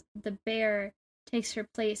sometimes the bear takes her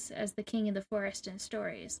place as the king of the forest in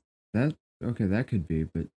stories. That could be,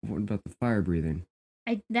 but what about the fire-breathing?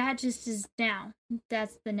 That just is now.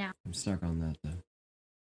 That's the now. I'm stuck on that, though.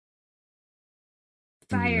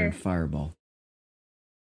 Fire. Fireball.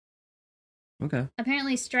 Okay.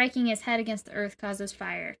 Apparently striking his head against the earth causes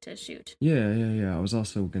fire to shoot. Yeah. I was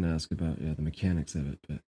also going to ask about the mechanics of it,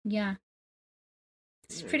 but... Yeah.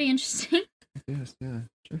 It's pretty interesting. Yes, yeah,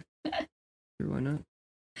 sure. Sure, why not?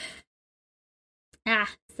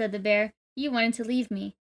 Ah, said the bear, you wanted to leave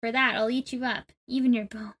me. For that, I'll eat you up, even your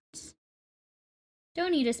bones.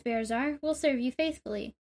 Don't eat us, Bear Tsar. We'll serve you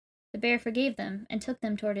faithfully. The bear forgave them and took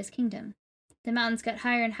them toward his kingdom. The mountains got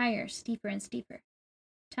higher and higher, steeper and steeper.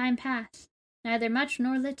 Time passed, neither much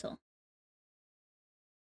nor little.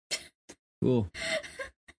 Cool.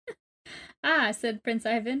 Ah, said Prince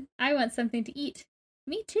Ivan, I want something to eat.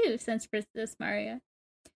 Me too, said Princess Marya.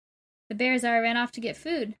 The Bear Tsar ran off to get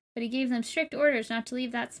food, but he gave them strict orders not to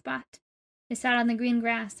leave that spot. They sat on the green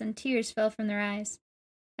grass, and tears fell from their eyes.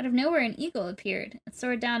 Out of nowhere an eagle appeared, and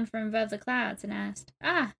soared down from above the clouds, and asked,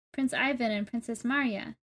 Ah, Prince Ivan and Princess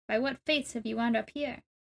Marya, by what fates have you wound up here?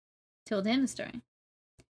 Told him the story.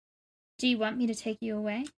 Do you want me to take you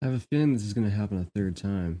away? I have a feeling this is going to happen a third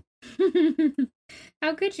time.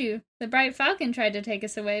 How could you? The bright falcon tried to take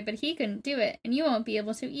us away, but he couldn't do it, and you won't be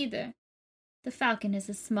able to either. The falcon is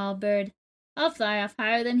a small bird. I'll fly off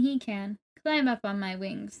higher than he can. Climb up on my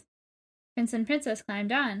wings. Prince and Princess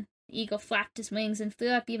climbed on. The eagle flapped his wings and flew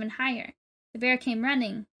up even higher. The bear came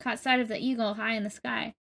running, caught sight of the eagle high in the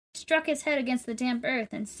sky, struck his head against the damp earth,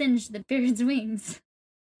 and singed the bird's wings.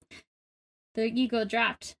 The eagle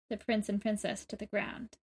dropped the prince and princess to the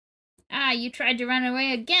ground. Ah, you tried to run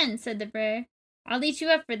away again, said the bear. I'll eat you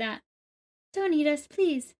up for that. Don't eat us,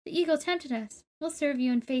 please. The eagle tempted us. We'll serve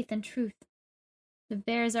you in faith and truth. The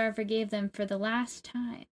Bear Tsar forgave them for the last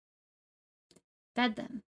time, fed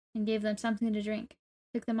them, and gave them something to drink,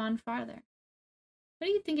 took them on farther. What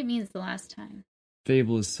do you think it means the last time?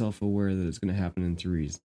 Fable is self-aware that it's going to happen in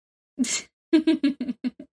threes.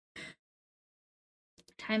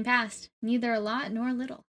 Time passed, neither a lot nor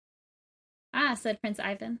little. Ah, said Prince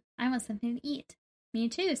Ivan, I want something to eat. Me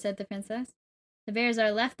too, said the princess. The Bear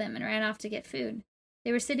Tsar left them and ran off to get food.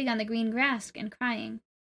 They were sitting on the green grass and crying.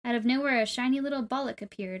 Out of nowhere a shiny little bullock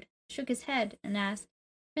appeared, shook his head, and asked,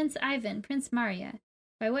 Prince Ivan, Prince Marya,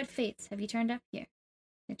 by what fates have you turned up here?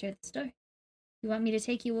 They told the story. You want me to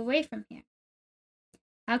take you away from here?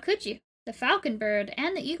 How could you? the falcon bird,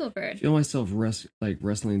 and the eagle I bird. feel myself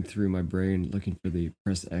wrestling through my brain looking for the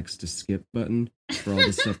press X to skip button for all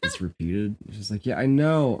the stuff that's repeated. It's just like, yeah, I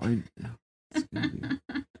know. It's gonna be,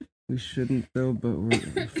 we shouldn't though, but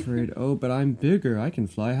we're afraid. Oh, but I'm bigger. I can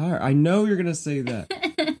fly higher. I know you're gonna say that.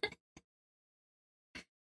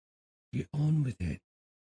 Get on with it.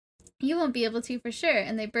 You won't be able to for sure,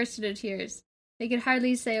 and they burst into tears. They could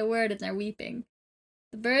hardly say a word and they're weeping.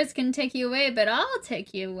 The birds can take you away, but I'll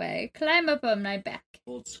take you away. Climb up on my back.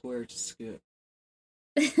 Hold square to skip.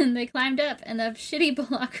 And they climbed up, and the shitty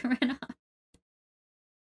bullock ran off.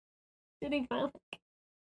 Shitty bullock.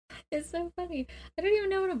 It's so funny. I don't even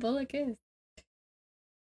know what a bullock is.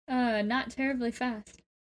 Not terribly fast.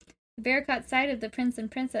 The bear caught sight of the prince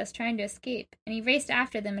and princess trying to escape, and he raced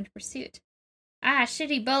after them in pursuit. Ah,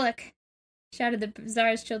 shitty bullock! Shouted the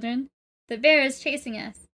Tsar's children. The bear is chasing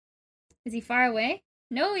us. Is he far away?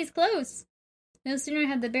 No, he's close. No sooner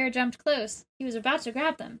had the bear jumped close, he was about to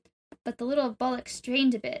grab them, but the little bullock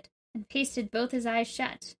strained a bit and pasted both his eyes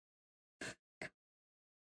shut.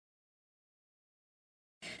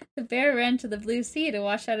 The bear ran to the blue sea to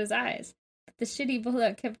wash out his eyes, but the shitty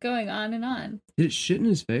bullock kept going on and on. Did it shit in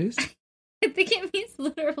his face? I think it means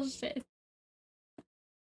literal shit.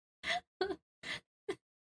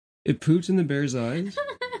 It pooped in the bear's eyes?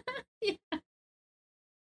 Yeah.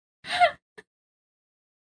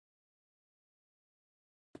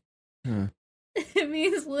 Huh. It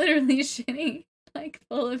means literally shitting, like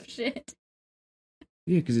full of shit.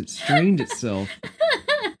 Yeah, because it strained itself.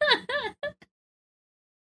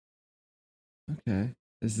 Okay.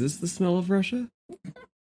 Is this the smell of Russia?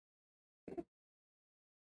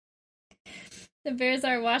 The bear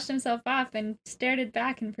Tsar washed himself off and started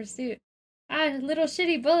back in pursuit. Ah, little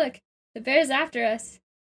shitty bullock! The bear's after us.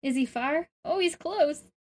 Is he far? Oh, he's close.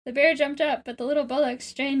 The bear jumped up, but the little bullock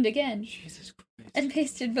strained again Jesus Christ. and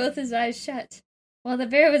pasted both his eyes shut. While the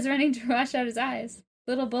bear was running to wash out his eyes,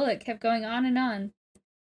 little bullock kept going on,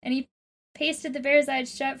 and he pasted the bear's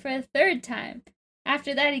eyes shut for a third time.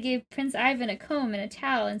 After that, he gave Prince Ivan a comb and a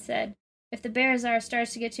towel and said, if the bear Tsar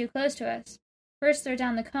starts to get too close to us, first throw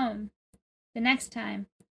down the comb. The next time,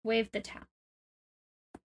 wave the towel.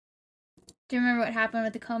 Do you remember what happened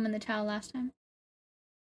with the comb and the towel last time?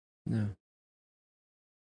 No.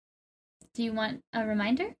 Do you want a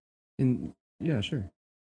reminder? Yeah, sure.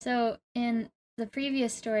 So, in the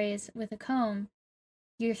previous stories with a comb,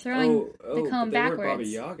 you're throwing the comb but they weren't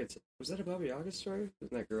backwards. Baba Yaga. Was that a Baba Yaga story?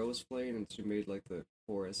 Wasn't that girl was playing and she made like the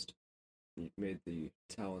forest? And you made the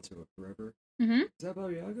towel into a river. Mm-hmm. Is that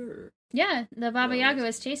Baba Yaga or? Yeah, the Baba No, Yaga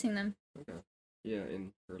was chasing them. Okay. Yeah,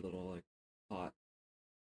 in her little like pot.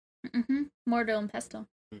 Mm-hmm. Mortal and pestle.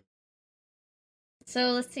 Mm. So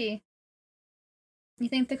let's see. You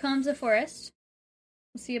think the comb's a forest?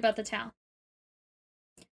 We'll see about the towel.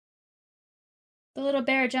 The little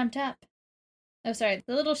bear jumped up. Oh, sorry.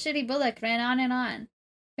 The little shitty bullock ran on and on.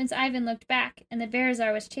 Prince Ivan looked back, and the bear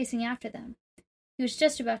Tsar was chasing after them. He was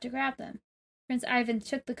just about to grab them. Prince Ivan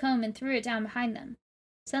took the comb and threw it down behind them.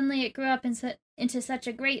 Suddenly it grew up into such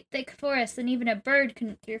a great thick forest that even a bird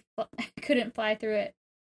couldn't fly through it.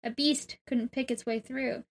 A beast couldn't pick its way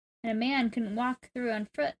through, and a man couldn't walk through on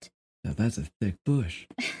foot, Now that's a thick bush.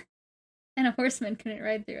 and a horseman couldn't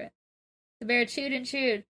ride through it. The bear chewed and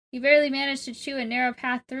chewed. He barely managed to chew a narrow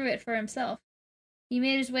path through it for himself. He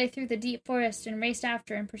made his way through the deep forest and raced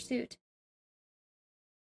after in pursuit.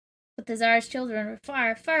 But the Tsar's children were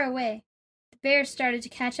far, far away. The bear started to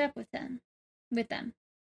catch up with them.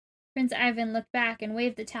 Prince Ivan looked back and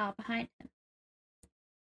waved the towel behind him.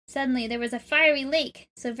 Suddenly there was a fiery lake,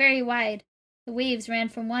 so very wide, the waves ran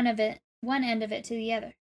from one end of it to the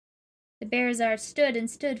other. The bear Tsar stood and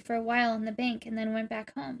stood for a while on the bank and then went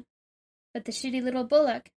back home. But the shitty little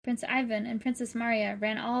bullock, Prince Ivan, and Princess Maria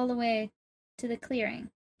ran all the way to the clearing.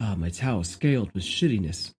 Ah, my towel scaled with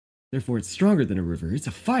shittiness. Therefore it's stronger than a river. It's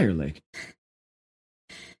a fire lake.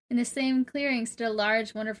 In the same clearing stood a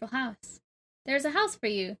large, wonderful house. There's a house for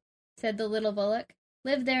you, said the little bullock.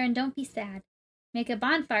 Live there and don't be sad. Make a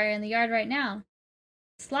bonfire in the yard right now.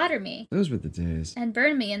 Slaughter me, Those were the days. and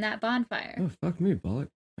burn me in that bonfire. Oh, fuck me, Bullock.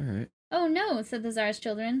 Alright. Oh no, said the Tsar's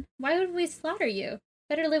children. Why would we slaughter you?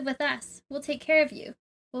 Better live with us. We'll take care of you.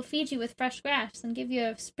 We'll feed you with fresh grass and give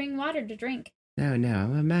you spring water to drink. No, I'm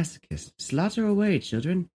a masochist. Slaughter away,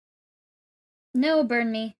 children. No,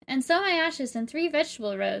 burn me, and sow my ashes in 3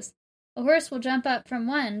 vegetable rows. A horse will jump up from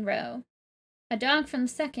 1 row, a dog from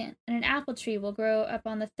the 2nd, and an apple tree will grow up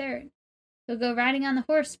on the 3rd. You'll go riding on the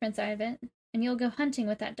horse, Prince Ivan, and you'll go hunting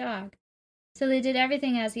with that dog. So they did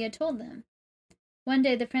everything as he had told them. One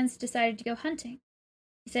day the prince decided to go hunting.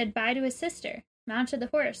 He said bye to his sister, mounted the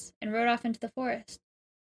horse, and rode off into the forest.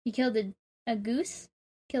 He killed a goose,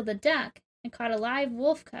 killed a duck, and caught a live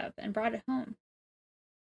wolf cub and brought it home.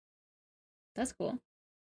 That's cool.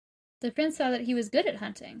 The prince saw that he was good at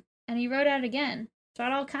hunting, and he rode out again,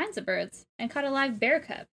 shot all kinds of birds, and caught a live bear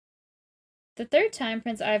cub. The third time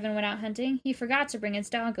Prince Ivan went out hunting, he forgot to bring his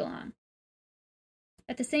dog along.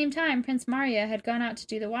 At the same time, Prince Marya had gone out to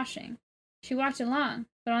do the washing. She walked along,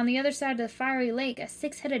 but on the other side of the fiery lake, a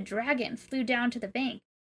 6-headed dragon flew down to the bank,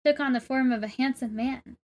 took on the form of a handsome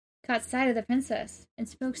man, caught sight of the princess, and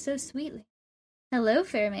spoke so sweetly. "Hello,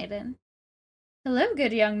 fair maiden." "Hello,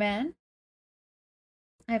 good young man."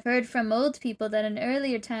 "I've heard from old people that in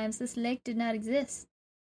earlier times this lake did not exist.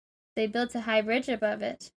 They built a high bridge above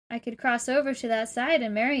it. I could cross over to that side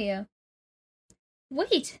and marry you."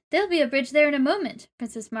 "Wait! There'll be a bridge there in a moment,"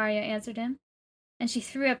 Princess Marya answered him, and she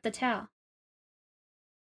threw up the towel.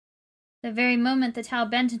 The very moment the towel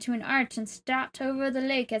bent into an arch and stopped over the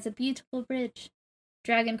lake as a beautiful bridge.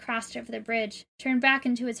 Dragon crossed over the bridge, turned back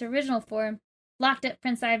into its original form, locked up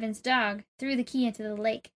Prince Ivan's dog, threw the key into the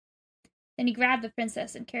lake. Then he grabbed the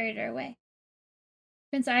princess and carried her away.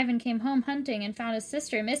 Prince Ivan came home hunting and found his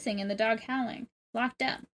sister missing and the dog howling, locked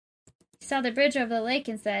up. He saw the bridge over the lake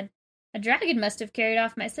and said, "A dragon must have carried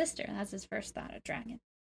off my sister." That's his first thought, a dragon.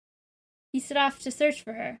 He set off to search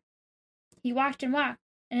for her. He walked and walked,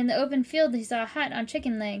 and in the open field he saw a hut on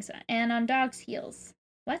chicken legs and on dog's heels.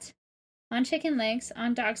 What? On chicken legs,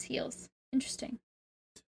 on dog's heels. Interesting.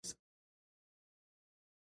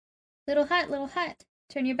 Little hut,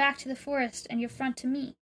 turn your back to the forest and your front to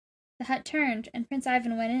me." The hut turned, and Prince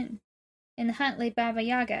Ivan went in. In the hut lay Baba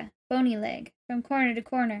Yaga, bony leg, from corner to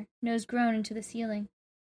corner, nose grown into the ceiling.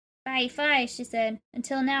 "Fie, fie," she said.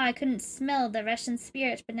 "Until now I couldn't smell the Russian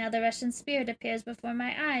spirit, but now the Russian spirit appears before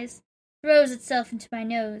my eyes, throws itself into my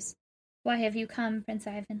nose. Why have you come, Prince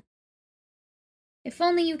Ivan?" "If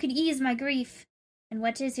only you could ease my grief." "And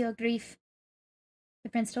what is your grief?" The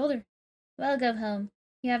prince told her. "Well, go home.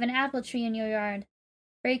 You have an apple tree in your yard.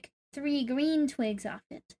 Break 3 green twigs off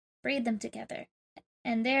it, braid them together,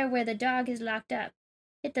 and there where the dog is locked up,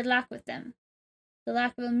 hit the lock with them. The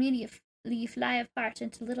lock will immediately fly apart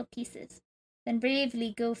into little pieces. Then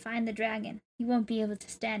bravely go find the dragon. He won't be able to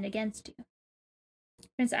stand against you."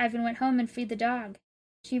 Prince Ivan went home and freed the dog.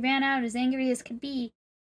 She ran out as angry as could be,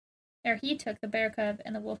 or he took the bear cub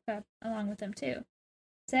and the wolf cub along with him too,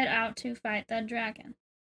 set out to fight the dragon.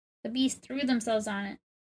 The beasts threw themselves on it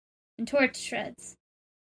and tore it to shreds.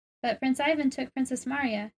 But Prince Ivan took Princess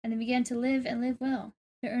Marya, and they began to live and live well,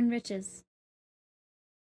 to earn riches.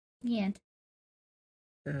 The end.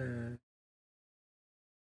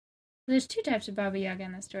 There's 2 types of Baba Yaga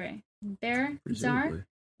in the story. Bear, Tsar. Presumably.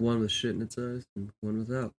 One with shit in its eyes and one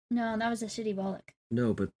without. No, that was a shitty bollock.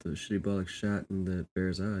 No, but the shitty bollock shot in the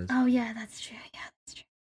bear's eyes. Oh, yeah, that's true. Yeah, that's true.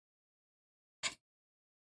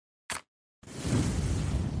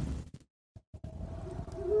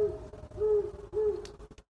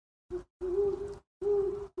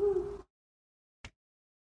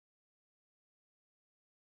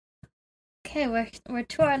 Okay, we're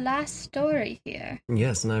to our last story here.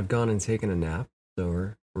 Yes, and I've gone and taken a nap, so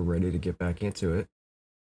we're ready to get back into it.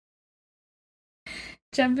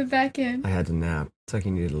 Jumping back in. I had to nap.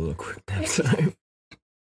 Tucky needed a little quick nap time.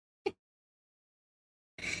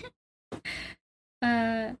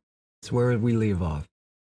 So where would we leave off?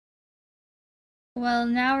 Well,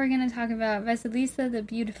 now we're going to talk about Vasilisa the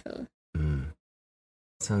Beautiful.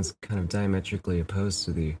 Sounds kind of diametrically opposed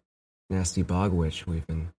to the nasty bog witch we've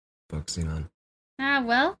been focusing on.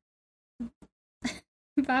 Well,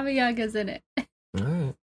 Baba Yaga's in it.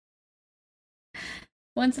 Alright.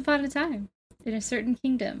 Once upon a time, in a certain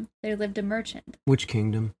kingdom, there lived a merchant. Which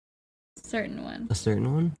kingdom? Certain one. A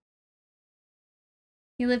certain one?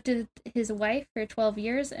 He lived with his wife for 12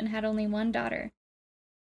 years and had only one daughter,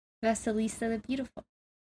 Vasilisa the Beautiful.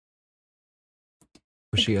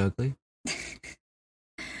 Was she ugly?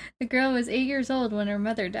 The girl was 8 years old when her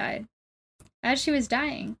mother died. As she was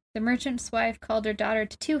dying, the merchant's wife called her daughter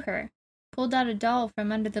to her, pulled out a doll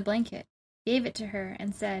from under the blanket, gave it to her,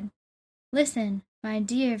 and said, "Listen, my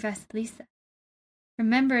dear Vasilisa.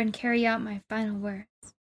 Remember and carry out my final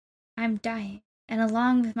words. I'm dying, and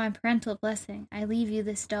along with my parental blessing, I leave you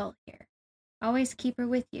this doll here. Always keep her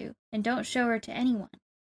with you, and don't show her to anyone.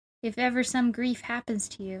 If ever some grief happens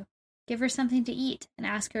to you, give her something to eat and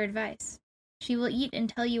ask her advice. She will eat and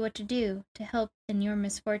tell you what to do to help in your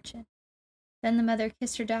misfortune." Then the mother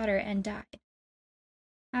kissed her daughter and died.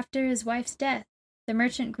 After his wife's death, the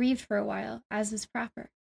merchant grieved for a while, as was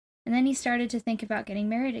proper, and then he started to think about getting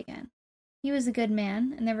married again. He was a good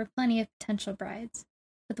man, and there were plenty of potential brides,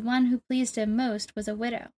 but the one who pleased him most was a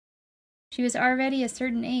widow. She was already a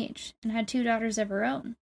certain age, and had 2 daughters of her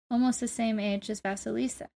own, almost the same age as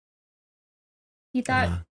Vasilisa. He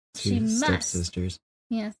thought she Two must. stepsisters.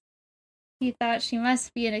 Yes. He thought she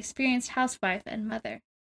must be an experienced housewife and mother.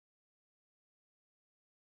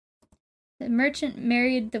 The merchant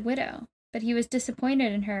married the widow, but he was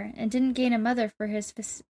disappointed in her and didn't gain a mother for his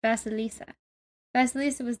Vasilisa.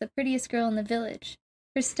 Vasilisa was the prettiest girl in the village.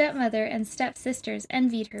 Her stepmother and stepsisters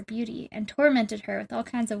envied her beauty and tormented her with all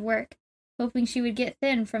kinds of work, hoping she would get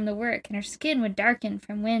thin from the work and her skin would darken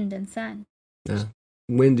from wind and sun. Yeah.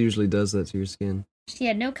 Wind usually does that to your skin. She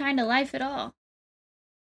had no kind of life at all.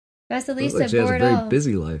 Looks Vasilisa like she has bore a it very all.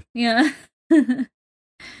 busy life. Yeah.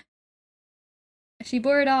 She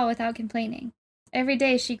bore it all without complaining. Every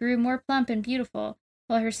day she grew more plump and beautiful,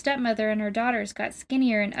 while her stepmother and her daughters got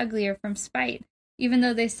skinnier and uglier from spite, even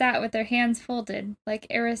though they sat with their hands folded, like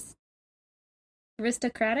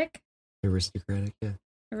aristocratic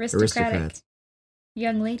Aristocrats.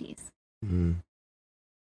 young ladies. Mm.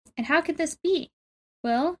 And how could this be?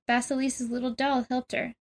 Well, Vasilisa's little doll helped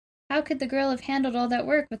her. How could the girl have handled all that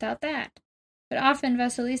work without that? But often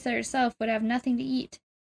Vasilisa herself would have nothing to eat.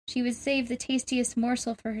 She would save the tastiest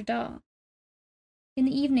morsel for her doll. In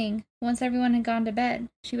the evening, once everyone had gone to bed,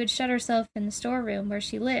 she would shut herself in the storeroom where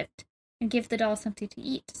she lived and give the doll something to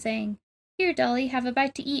eat, saying, "Here, dolly, have a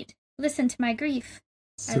bite to eat. Listen to my grief."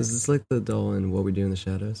 So is this like the doll in What We Do in the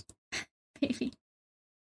Shadows? Maybe.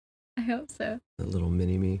 I hope so. That little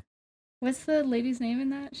mini-me? What's the lady's name in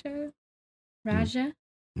that show? Raja?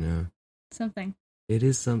 No. Something. It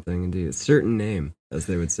is something, indeed. A certain name, as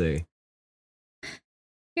they would say.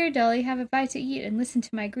 Here, dolly, have a bite to eat and listen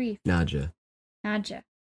to my grief. Nadja.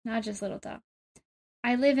 Nadja's little doll.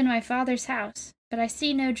 I live in my father's house, but I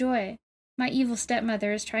see no joy. My evil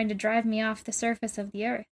stepmother is trying to drive me off the surface of the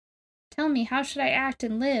earth. Tell me, how should I act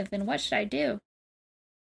and live, and what should I do?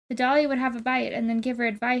 The dolly would have a bite and then give her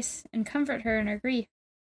advice and comfort her in her grief.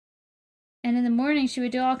 And in the morning she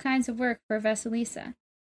would do all kinds of work for Vasilisa.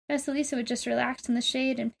 Vasilisa would just relax in the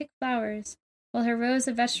shade and pick flowers, while her rows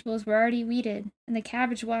of vegetables were already weeded, and the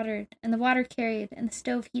cabbage watered, and the water carried, and the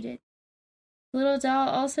stove heated. The little doll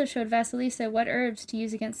also showed Vasilisa what herbs to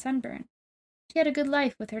use against sunburn. She had a good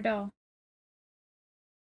life with her doll.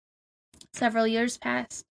 Several years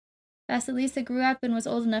passed. Vasilisa grew up and was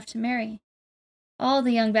old enough to marry. All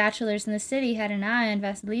the young bachelors in the city had an eye on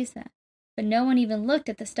Vasilisa, but no one even looked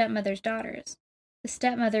at the stepmother's daughters. The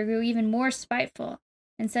stepmother grew even more spiteful,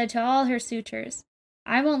 and said to all her suitors,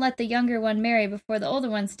 "I won't let the younger one marry before the older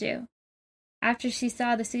ones do." After she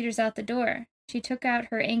saw the suitors out the door, she took out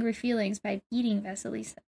her angry feelings by beating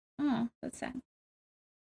Vasilisa. Oh, that's sad.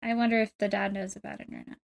 I wonder if the dad knows about it or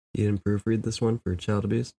not. You didn't proofread this one for child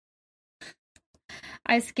abuse?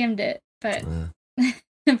 I skimmed it, but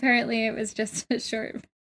apparently it was just a short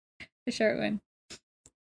one.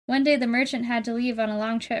 One day the merchant had to leave on a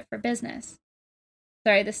long trip for business.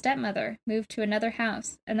 The stepmother moved to another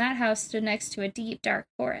house, and that house stood next to a deep, dark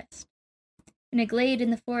forest. In a glade in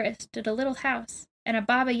the forest stood a little house, and a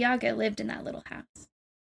Baba Yaga lived in that little house.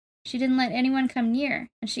 She didn't let anyone come near,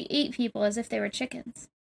 and she ate people as if they were chickens.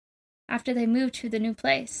 After they moved to the new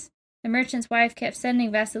place, the merchant's wife kept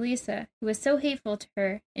sending Vasilisa, who was so hateful to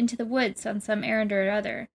her, into the woods on some errand or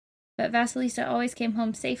other, but Vasilisa always came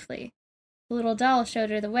home safely. The little doll showed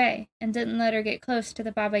her the way, and didn't let her get close to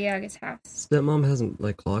the Baba Yaga's house. Stepmom hasn't,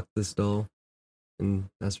 clocked this doll and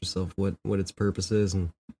asked herself what its purpose is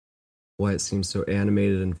and why it seems so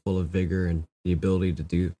animated and full of vigor and the ability to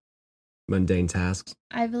do mundane tasks.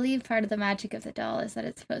 I believe part of the magic of the doll is that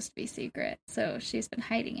it's supposed to be secret, so she's been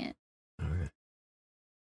hiding it. Okay.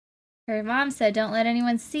 Her mom said, "Don't let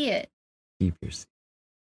anyone see it." Keep your secret.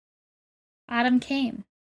 Autumn came.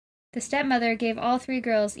 The stepmother gave all three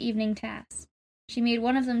girls evening tasks. She made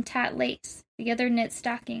one of them tat lace, the other knit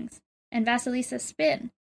stockings, and Vasilisa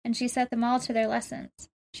spin, and she set them all to their lessons.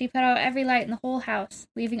 She put out every light in the whole house,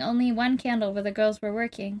 leaving only one candle where the girls were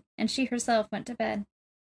working, and she herself went to bed.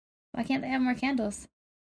 Why can't they have more candles?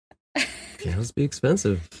 Candles be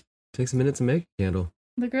expensive. Takes a minute to make a candle.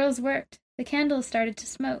 The girls worked. The candles started to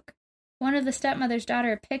smoke. One of the stepmother's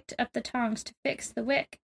daughter picked up the tongs to fix the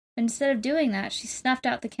wick, but instead of doing that, she snuffed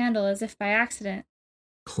out the candle as if by accident,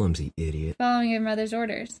 Clumsy idiot. following her mother's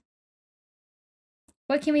orders.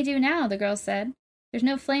 "What can we do now?" the girls said. "There's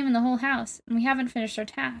no flame in the whole house, and we haven't finished our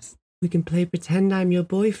task." We can play Pretend I'm Your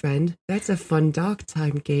Boyfriend. That's a fun dark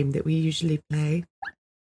time game that we usually play.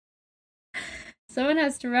 "Someone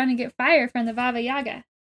has to run and get fire from the Baba Yaga."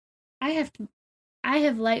 I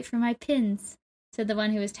have light for my pins," said the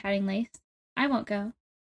one who was tatting lace. "I won't go."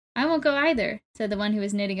 "I won't go either," said the one who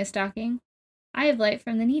was knitting a stocking. "I have light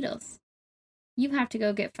from the needles." "You have to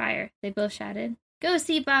go get fire," they both shouted. "Go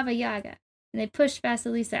see Baba Yaga." and they pushed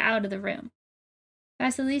Vasilisa out of the room.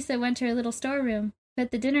 Vasilisa went to her little storeroom,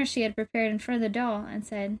 put the dinner she had prepared in front of the doll, and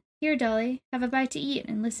said, "Here, Dolly, have a bite to eat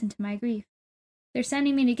and listen to my grief. They're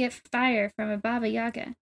sending me to get fire from a Baba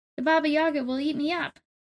Yaga. The Baba Yaga will eat me up."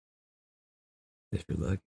 If you're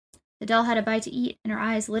lucky. The doll had a bite to eat, and her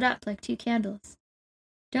eyes lit up like 2 candles.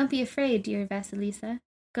 "Don't be afraid, dear Vasilisa.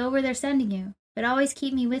 Go where they're sending you, but always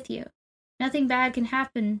keep me with you. Nothing bad can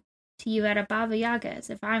happen to you at a Baba Yaga's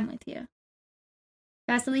if I'm with you."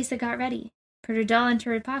 Vasilisa got ready, put her doll into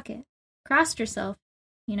her pocket, crossed herself,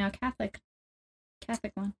 Catholic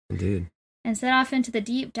one, Indeed. and set off into the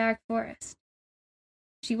deep, dark forest.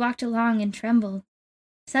 She walked along and trembled.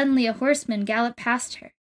 Suddenly a horseman galloped past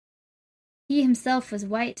her. He himself was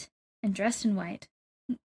white and dressed in white.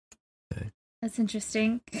 Okay. That's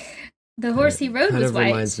interesting. The horse he rode was white. Kind of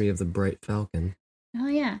reminds me of the Bright Falcon. Oh,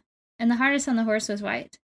 yeah. And the harness on the horse was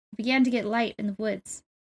white. It began to get light in the woods.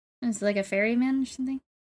 It was like a ferryman or something.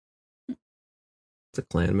 It's a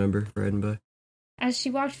clan member riding by. As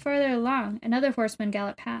she walked farther along, another horseman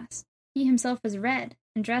galloped past. He himself was red,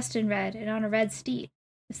 and dressed in red, and on a red steed.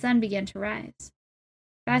 The sun began to rise.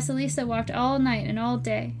 Vasilisa walked all night and all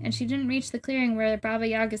day, and she didn't reach the clearing where Baba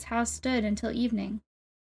Yaga's house stood until evening.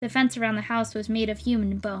 The fence around the house was made of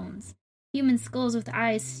human bones. Human skulls with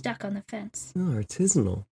eyes stuck on the fence. Oh,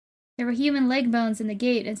 artisanal. There were human leg bones in the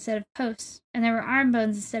gate instead of posts, and there were arm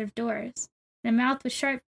bones instead of doors, and a mouth with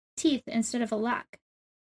sharp teeth instead of a lock.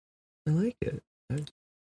 I like it.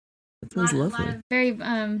 That sounds lovely. Very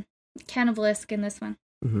cannibalistic in this one.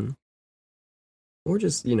 Mm-hmm. Or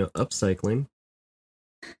just, upcycling.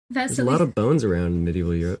 There's a Vasilisa, lot of bones around in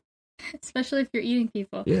medieval Europe. especially if you're eating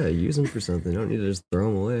people. Yeah, use them for something. You don't need to just throw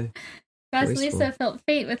them away. Vasilisa Wasteful. felt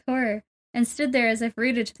faint with horror, and stood there as if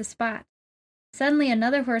rooted to the spot. Suddenly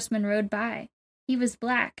another horseman rode by. He was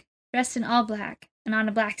black, dressed in all black, and on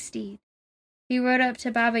a black steed. He rode up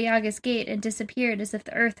to Baba Yaga's gate and disappeared as if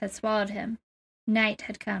the earth had swallowed him. Night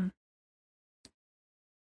had come.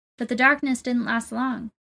 But the darkness didn't last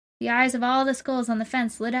long. The eyes of all the skulls on the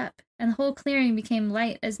fence lit up, and the whole clearing became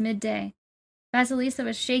light as midday. Vasilisa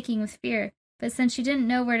was shaking with fear, but since she didn't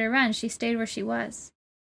know where to run, she stayed where she was.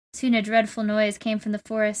 Soon a dreadful noise came from the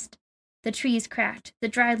forest. The trees cracked, the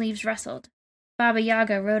dry leaves rustled. Baba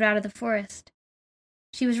Yaga rode out of the forest.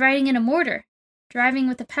 She was riding in a mortar, driving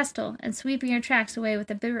with a pestle, and sweeping her tracks away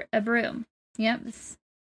with a broom. Yep, it's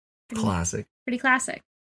Classic. pretty classic.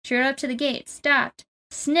 She rode up to the gate, stopped,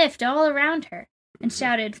 sniffed all around her, and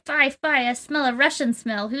shouted, "Fie, fie, I smell a Russian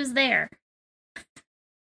smell. Who's there?"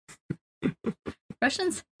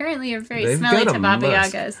 Russians apparently are very They've smelly got to a Baba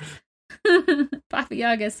musk. Yagas. Baba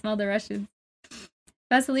Yaga smelled the Russians.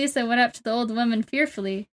 Vasilisa went up to the old woman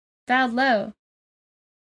fearfully, bowed low,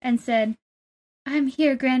 and said, "I'm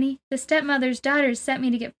here, Granny. The stepmother's daughters sent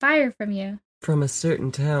me to get fire from you." From a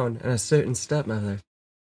certain town and a certain stepmother.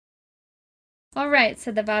 "All right,"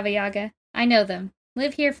 said the Baba Yaga. "I know them.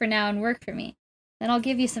 Live here for now and work for me. Then I'll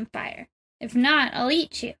give you some fire. If not, I'll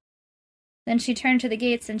eat you." Then she turned to the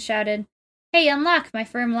gates and shouted, "Hey, unlock, my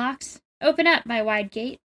firm locks. Open up, my wide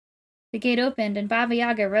gate." The gate opened, and Baba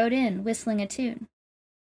Yaga rode in, whistling a tune.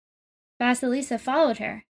 Vasilisa followed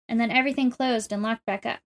her, and then everything closed and locked back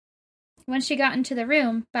up. When she got into the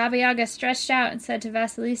room, Baba Yaga stretched out and said to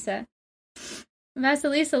Vasilisa.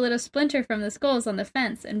 Vasilisa lit a splinter from the skulls on the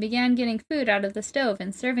fence and began getting food out of the stove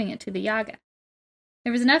and serving it to the Yaga.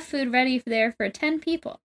 There was enough food ready there for 10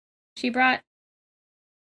 people. She brought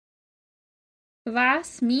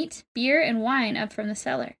kvass, meat, beer, and wine up from the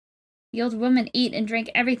cellar. The old woman ate and drank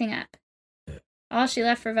everything up. All she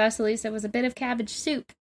left for Vasilisa was a bit of cabbage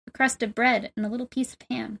soup, a crust of bread, and a little piece of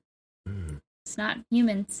ham. Mm. It's not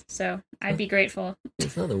humans, so I'd be grateful.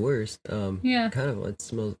 It's not the worst. Yeah. Kind of. It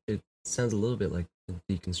sounds a little bit like a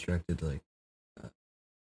deconstructed,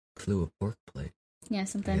 clue of pork plate. Yeah, I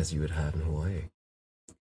something. guess you would have in Hawaii.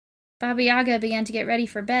 Baba Yaga began to get ready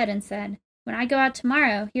for bed and said, "When I go out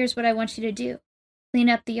tomorrow, here's what I want you to do. Clean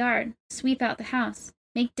up the yard, sweep out the house,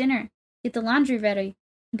 make dinner, get the laundry ready,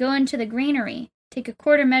 go into the granary, take a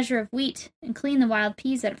quarter measure of wheat, and clean the wild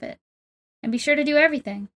peas out of it. And be sure to do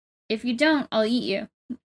everything. If you don't, I'll eat you."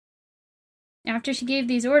 After she gave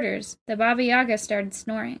these orders, the Baba Yaga started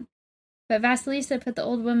snoring. But Vasilisa put the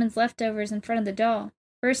old woman's leftovers in front of the doll,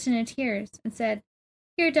 burst into tears, and said,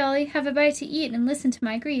 "Here, Dolly, have a bite to eat and listen to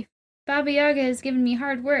my grief. Baba Yaga has given me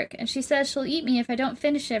hard work, and she says she'll eat me if I don't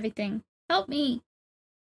finish everything. Help me."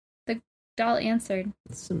 The doll answered,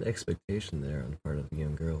 There's some expectation there on the part of the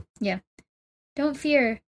young girl. "Don't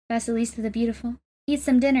fear, Vasilisa the Beautiful. Eat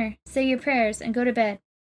some dinner, say your prayers, and go to bed.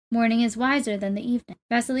 Morning is wiser than the evening."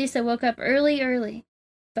 Vasilisa woke up early,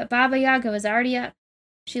 but Baba Yaga was already up.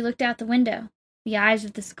 She looked out the window. The eyes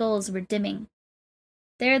of the skulls were dimming.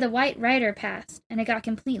 There the white rider passed, and it got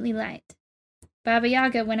completely light. Baba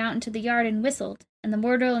Yaga went out into the yard and whistled, and the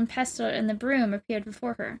mortar and pestle and the broom appeared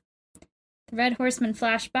before her. The red horseman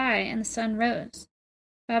flashed by, and the sun rose.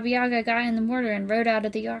 Baba Yaga got in the mortar and rode out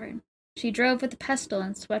of the yard. She drove with the pestle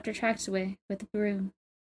and swept her tracks away with the broom.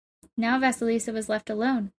 Now Vasilisa was left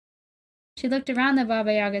alone. She looked around the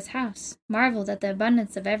Baba Yaga's house, marveled at the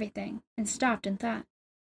abundance of everything, and stopped and thought,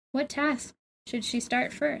 what task should she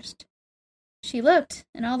start first? She looked,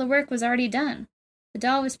 and all the work was already done. The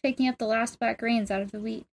doll was picking up the last black grains out of the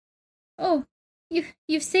wheat. "Oh,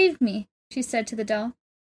 you've saved me," she said to the doll.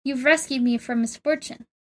 "You've rescued me from misfortune."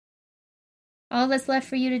 "All that's left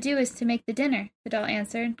for you to do is to make the dinner," the doll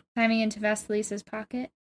answered, climbing into Vasilisa's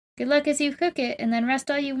pocket. "Good luck as you cook it, and then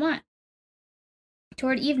rest all you want."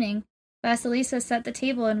 Toward evening, Vasilisa set the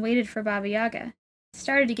table and waited for Baba Yaga. It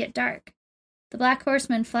started to get dark. The black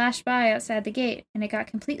horseman flashed by outside the gate, and it got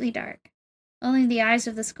completely dark. Only the eyes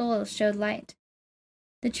of the skulls showed light.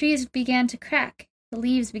 The trees began to crack. The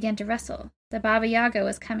leaves began to rustle. The Baba Yaga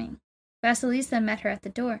was coming. Vasilisa met her at the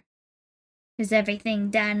door. "Is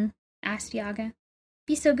everything done?" asked Yaga.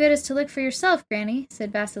 "Be so good as to look for yourself, Granny,"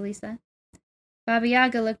 said Vasilisa. Baba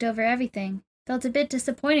Yaga looked over everything, felt a bit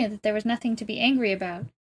disappointed that there was nothing to be angry about,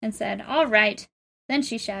 and said, "All right." Then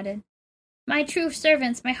she shouted, "My true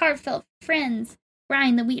servants, my heartfelt friends,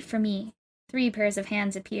 grind the wheat for me." 3 pairs of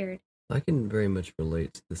hands appeared. I can very much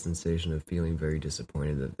relate to the sensation of feeling very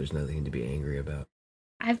disappointed that there's nothing to be angry about.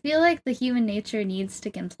 I feel like the human nature needs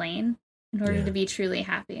to complain in order Yeah. to be truly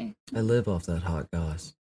happy. I live off that hot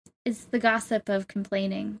goss. It's the gossip of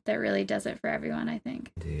complaining that really does it for everyone, I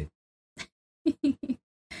think. Indeed.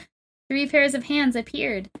 3 pairs of hands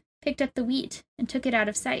appeared, picked up the wheat, and took it out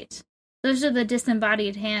of sight. Those are the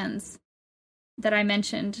disembodied hands that I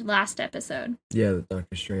mentioned last episode. Yeah, the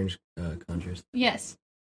Doctor Strange conjures. Yes.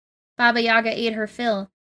 Baba Yaga ate her fill,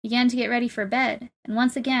 began to get ready for bed, and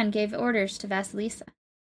once again gave orders to Vasilisa.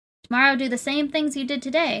 "Tomorrow do the same things you did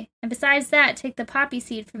today, and besides that, take the poppy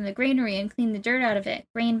seed from the granary and clean the dirt out of it,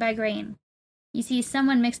 grain by grain. You see,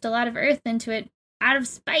 someone mixed a lot of earth into it out of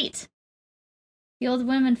spite." The old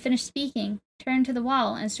woman finished speaking, turned to the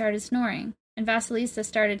wall, and started snoring, and Vasilisa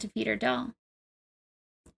started to feed her doll.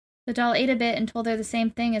 The doll ate a bit and told her the same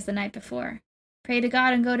thing as the night before. "Pray to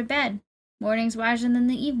God and go to bed. Morning's wiser than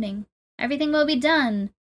the evening. Everything will be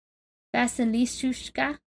done.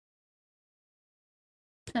 Vasilisushka."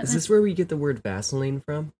 Is this where we get the word Vaseline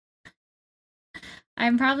from?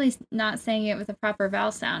 I'm probably not saying it with a proper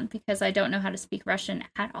vowel sound because I don't know how to speak Russian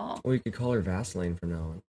at all. Well, you could call her Vaseline from now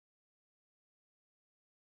on.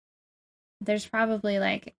 There's probably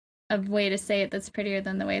like a way to say it that's prettier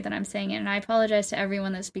than the way that I'm saying it, and I apologize to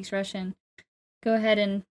everyone that speaks Russian. Go ahead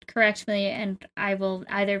and correct me, and I will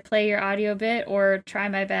either play your audio bit or try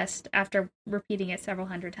my best after repeating it several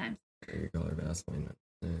hundred times. You could call her Vaseline.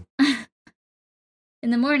 In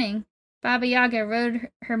the morning, Baba Yaga rode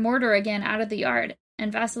her mortar again out of the yard,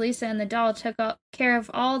 and Vasilisa and the doll took care of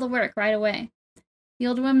all the work right away. The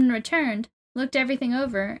old woman returned, looked everything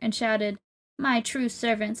over, and shouted, "My true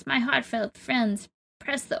servants, my heartfelt friends,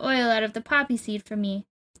 press the oil out of the poppy seed for me."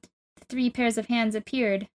 The 3 pairs of hands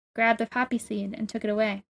appeared, grabbed the poppy seed, and took it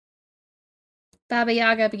away. Baba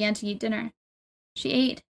Yaga began to eat dinner. She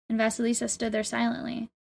ate, and Vasilisa stood there silently.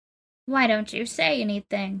 "Why don't you say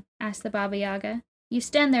anything?" asked the Baba Yaga. "You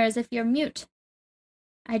stand there as if you're mute."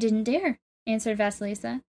 "I didn't dare," answered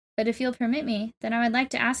Vasilisa. "But if you'll permit me, then I would like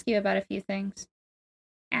to ask you about a few things."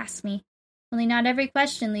 "Ask me. Only not every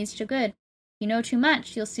question leads to good. If you know too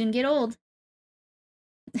much, you'll soon get old."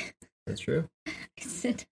 That's true.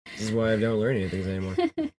 It This is why I don't learn any things anymore.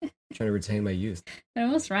 I'm trying to retain my youth.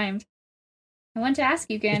 almost rhymed. "I want to ask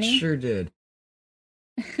you, Granny." It sure did.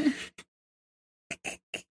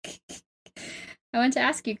 "I want to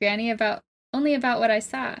ask you, Granny, about what I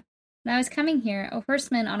saw. When I was coming here, a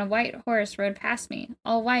horseman on a white horse rode past me,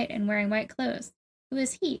 all white and wearing white clothes. Who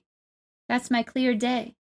is he?" "That's my clear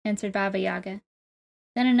day," answered Baba Yaga.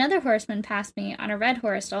 "Then another horseman passed me on a red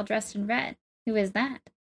horse all dressed in red. Who is that?"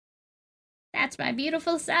 "That's my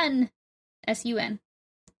beautiful son, S-U-N,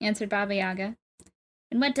 answered Baba Yaga.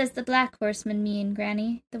 "And what does the black horseman mean,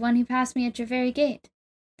 Granny, the one who passed me at your very gate?"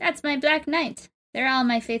 "That's my black knight. They're all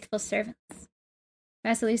my faithful servants."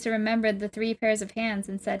 Vasilisa remembered the 3 pairs of hands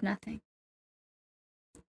and said nothing.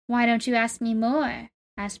 "Why don't you ask me more?"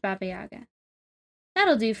 asked Baba Yaga.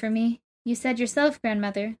 "That'll do for me. You said yourself,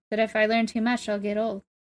 grandmother, that if I learn too much I'll get old."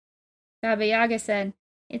 Baba Yaga said,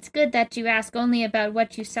 "It's good that you ask only about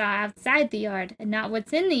what you saw outside the yard, and not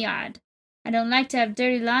what's in the yard. I don't like to have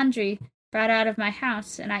dirty laundry brought out of my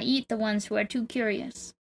house, and I eat the ones who are too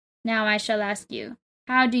curious. Now I shall ask you,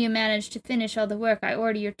 how do you manage to finish all the work I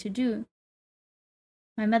order you to do?"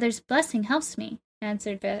 "My mother's blessing helps me,"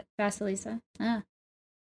 answered Vasilisa. Ah,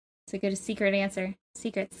 it's a good secret answer.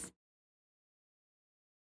 Secrets.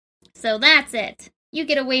 "So that's it. You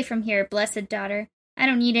get away from here, blessed daughter. I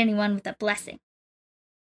don't need anyone with a blessing."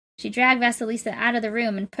 She dragged Vasilisa out of the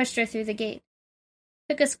room and pushed her through the gate.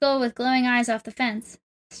 Took a skull with glowing eyes off the fence,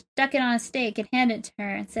 stuck it on a stake and handed it to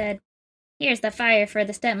her, and said, "Here's the fire for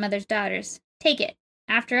the stepmother's daughters. Take it.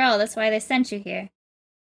 After all, that's why they sent you here."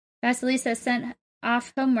 Vasilisa sent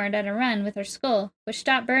off homeward at a run with her skull, which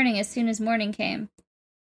stopped burning as soon as morning came.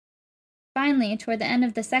 Finally, toward the end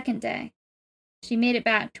of the second day, she made it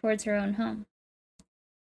back towards her own home.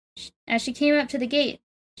 As she came up to the gate,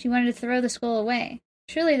 she wanted to throw the skull away.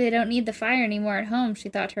 Surely they don't need the fire any more at home, she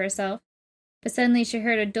thought to herself. But suddenly she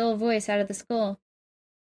heard a dull voice out of the skull.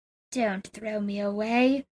 "Don't throw me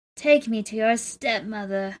away. Take me to your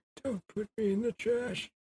stepmother." Don't put me in the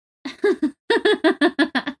trash.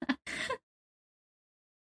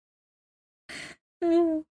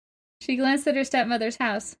 She glanced at her stepmother's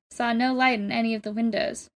house, saw no light in any of the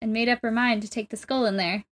windows, and made up her mind to take the skull in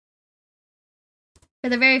there. For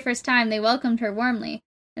the very first time they welcomed her warmly,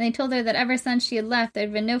 and they told her that ever since she had left there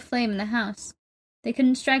had been no flame in the house. They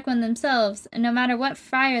couldn't strike one themselves, and no matter what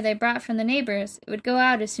fire they brought from the neighbors, it would go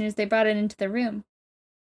out as soon as they brought it into the room.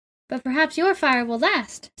 "But perhaps your fire will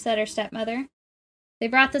last," said her stepmother. They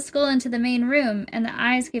brought the skull into the main room, and the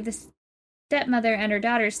eyes gave the stepmother and her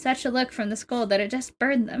daughters such a look from the skull that it just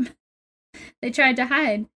burned them. They tried to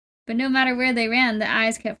hide, but no matter where they ran, the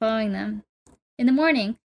eyes kept following them. In the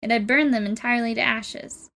morning, it had burned them entirely to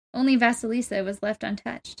ashes. Only Vasilisa was left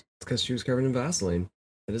untouched. It's because she was covered in Vaseline.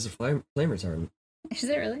 It is a flame retardant. Is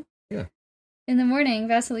it really? Yeah. In the morning,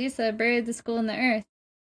 Vasilisa buried the skull in the earth,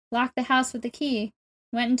 locked the house with the key,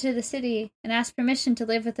 went into the city, and asked permission to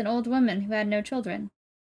live with an old woman who had no children.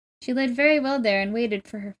 She lived very well there and waited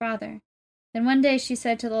for her father. Then one day she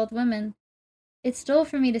said to the old woman, "It's dull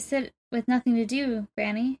for me to sit with nothing to do,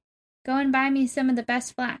 Granny. Go and buy me some of the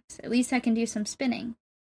best flax. At least I can do some spinning."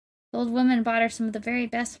 The old woman bought her some of the very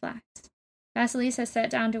best flax. Vasilisa sat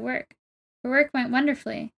down to work. Her work went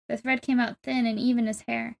wonderfully. The thread came out thin and even as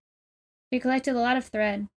hair. She collected a lot of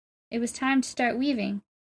thread. It was time to start weaving,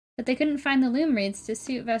 but they couldn't find the loom reeds to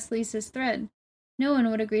suit Vasilisa's thread. No one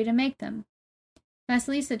would agree to make them.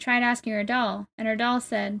 Vasilisa tried asking her doll, and her doll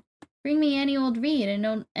said, "Bring me any old reed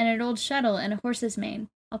and an old shuttle and a horse's mane.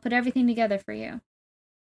 I'll put everything together for you."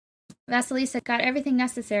 Vasilisa got everything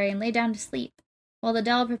necessary and lay down to sleep, while the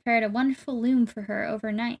doll prepared a wonderful loom for her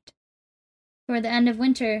overnight. Toward the end of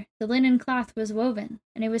winter, the linen cloth was woven,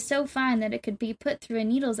 and it was so fine that it could be put through a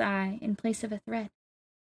needle's eye in place of a thread.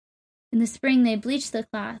 In the spring they bleached the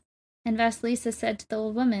cloth, and Vasilisa said to the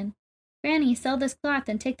old woman, "Granny, sell this cloth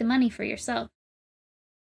and take the money for yourself."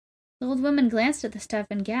 The old woman glanced at the stuff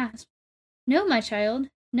and gasped. "No, my child,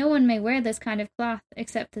 no one may wear this kind of cloth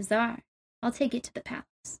except the Tsar. I'll take it to the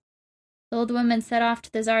palace." The old woman set off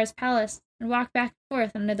to the Tsar's palace and walked back and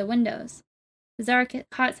forth under the windows. The Tsar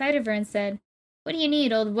caught sight of her and said, "What do you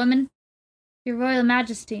need, old woman?" "Your Royal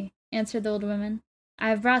Majesty," answered the old woman, "I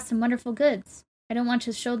have brought some wonderful goods. I don't want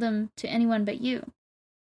to show them to anyone but you."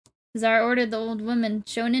 The Tsar ordered the old woman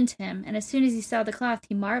shown in to him, and as soon as he saw the cloth,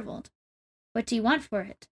 he marveled. "What do you want for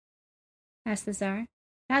it?" asked the Tsar.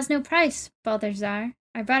 "It has no price, Father Tsar.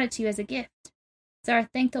 I brought it to you as a gift." The Tsar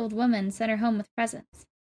thanked the old woman and sent her home with presents.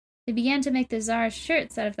 They began to make the Tsar's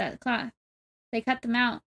shirts out of that cloth. They cut them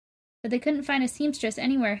out, but they couldn't find a seamstress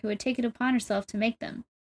anywhere who would take it upon herself to make them.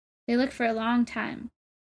 They looked for a long time.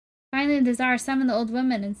 Finally the Tsar summoned the old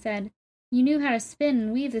woman and said, "You knew how to spin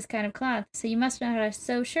and weave this kind of cloth, so you must know how to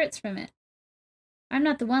sew shirts from it." "I'm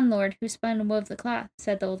not the one, Lord, who spun and wove the cloth,"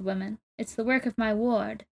 said the old woman. "It's the work of my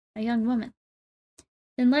ward, a young woman."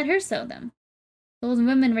 "Then let her sew them." The old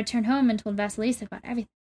woman returned home and told Vasilisa about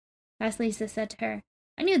everything. Vasilisa said to her,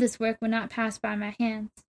 "I knew this work would not pass by my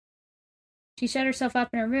hands." She shut herself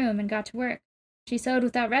up in her room and got to work. She sewed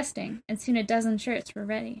without resting, and soon a dozen shirts were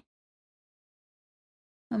ready.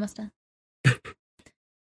 Almost done.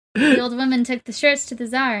 The old woman took the shirts to the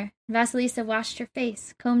Tsar. Vasilisa washed her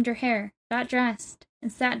face, combed her hair, got dressed,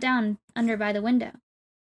 and sat down under by the window.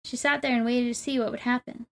 She sat there and waited to see what would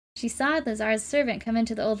happen. She saw the Tsar's servant come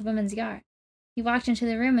into the old woman's yard. He walked into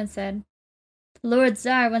the room and said, "The Lord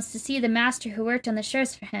Tsar wants to see the master who worked on the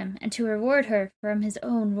shirts for him, and to reward her from his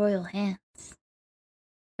own royal hands."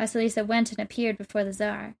 Vasilisa went and appeared before the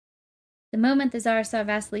Tsar. The moment the Tsar saw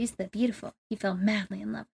Vasilisa the beautiful, he fell madly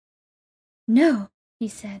in love. "No," he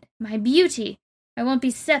said, "my beauty! I won't be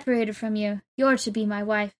separated from you. You're to be my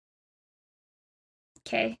wife."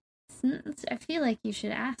 Okay. I feel like you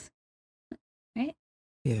should ask. Right?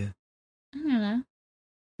 Yeah. I don't know.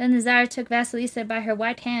 Then the Tsar took Vasilisa by her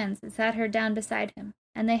white hands and sat her down beside him,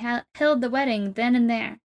 and they held the wedding then and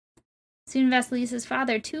there. Soon Vasilisa's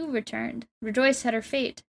father, too, returned, rejoiced at her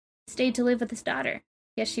fate, stayed to live with his daughter.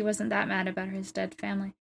 Guess she wasn't that mad about his dead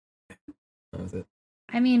family. That was it.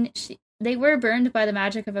 I mean, they were burned by the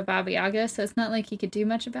magic of a Baba Yaga, so it's not like he could do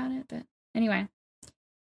much about it, but anyway.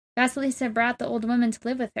 Vasilisa brought the old woman to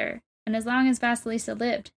live with her, and as long as Vasilisa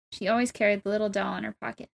lived, she always carried the little doll in her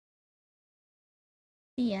pocket.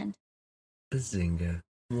 The end. Bazinga.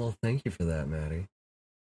 Well, thank you for that, Maddie.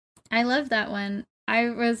 I love that one. I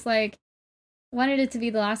was like, wanted it to be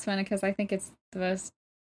the last one because I think it's the most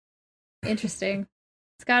interesting.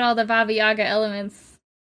 It's got all the Baba Yaga elements.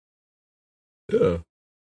 Yeah.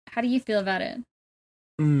 How do you feel about it?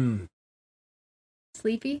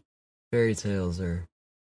 Sleepy? Fairy tales are...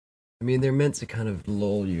 I mean, they're meant to kind of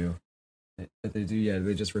lull you. But they do, yeah,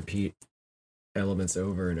 they just repeat elements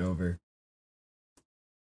over and over.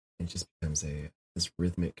 It just becomes this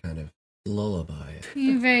rhythmic kind of lullaby.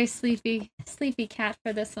 You're very sleepy cat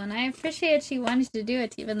for this one. I appreciate you wanting to do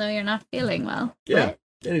it even though you're not feeling well. Yeah,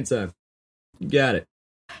 anytime. You got it.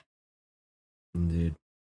 Indeed.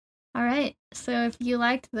 All right, so if you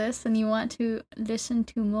liked this and you want to listen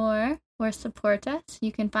to more or support us,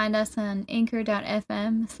 you can find us on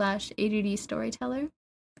anchor.fm/ADDstoryteller.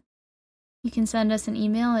 You can send us an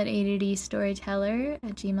email at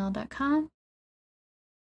addstoryteller@gmail.com.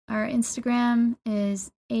 Our Instagram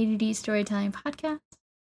is ADD Storytelling Podcast,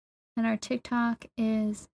 and our TikTok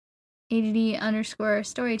is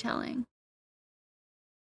ADD_storytelling.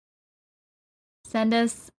 Send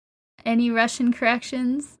us any Russian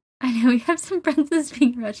corrections. I know we have some friends that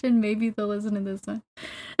speak Russian. Maybe they'll listen to this one.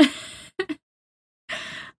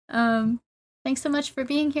 Thanks so much for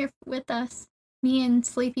being here with us. Me and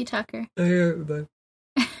Sleepy Tucker. Oh, yeah, bye.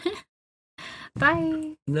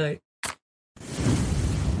 Bye. Night.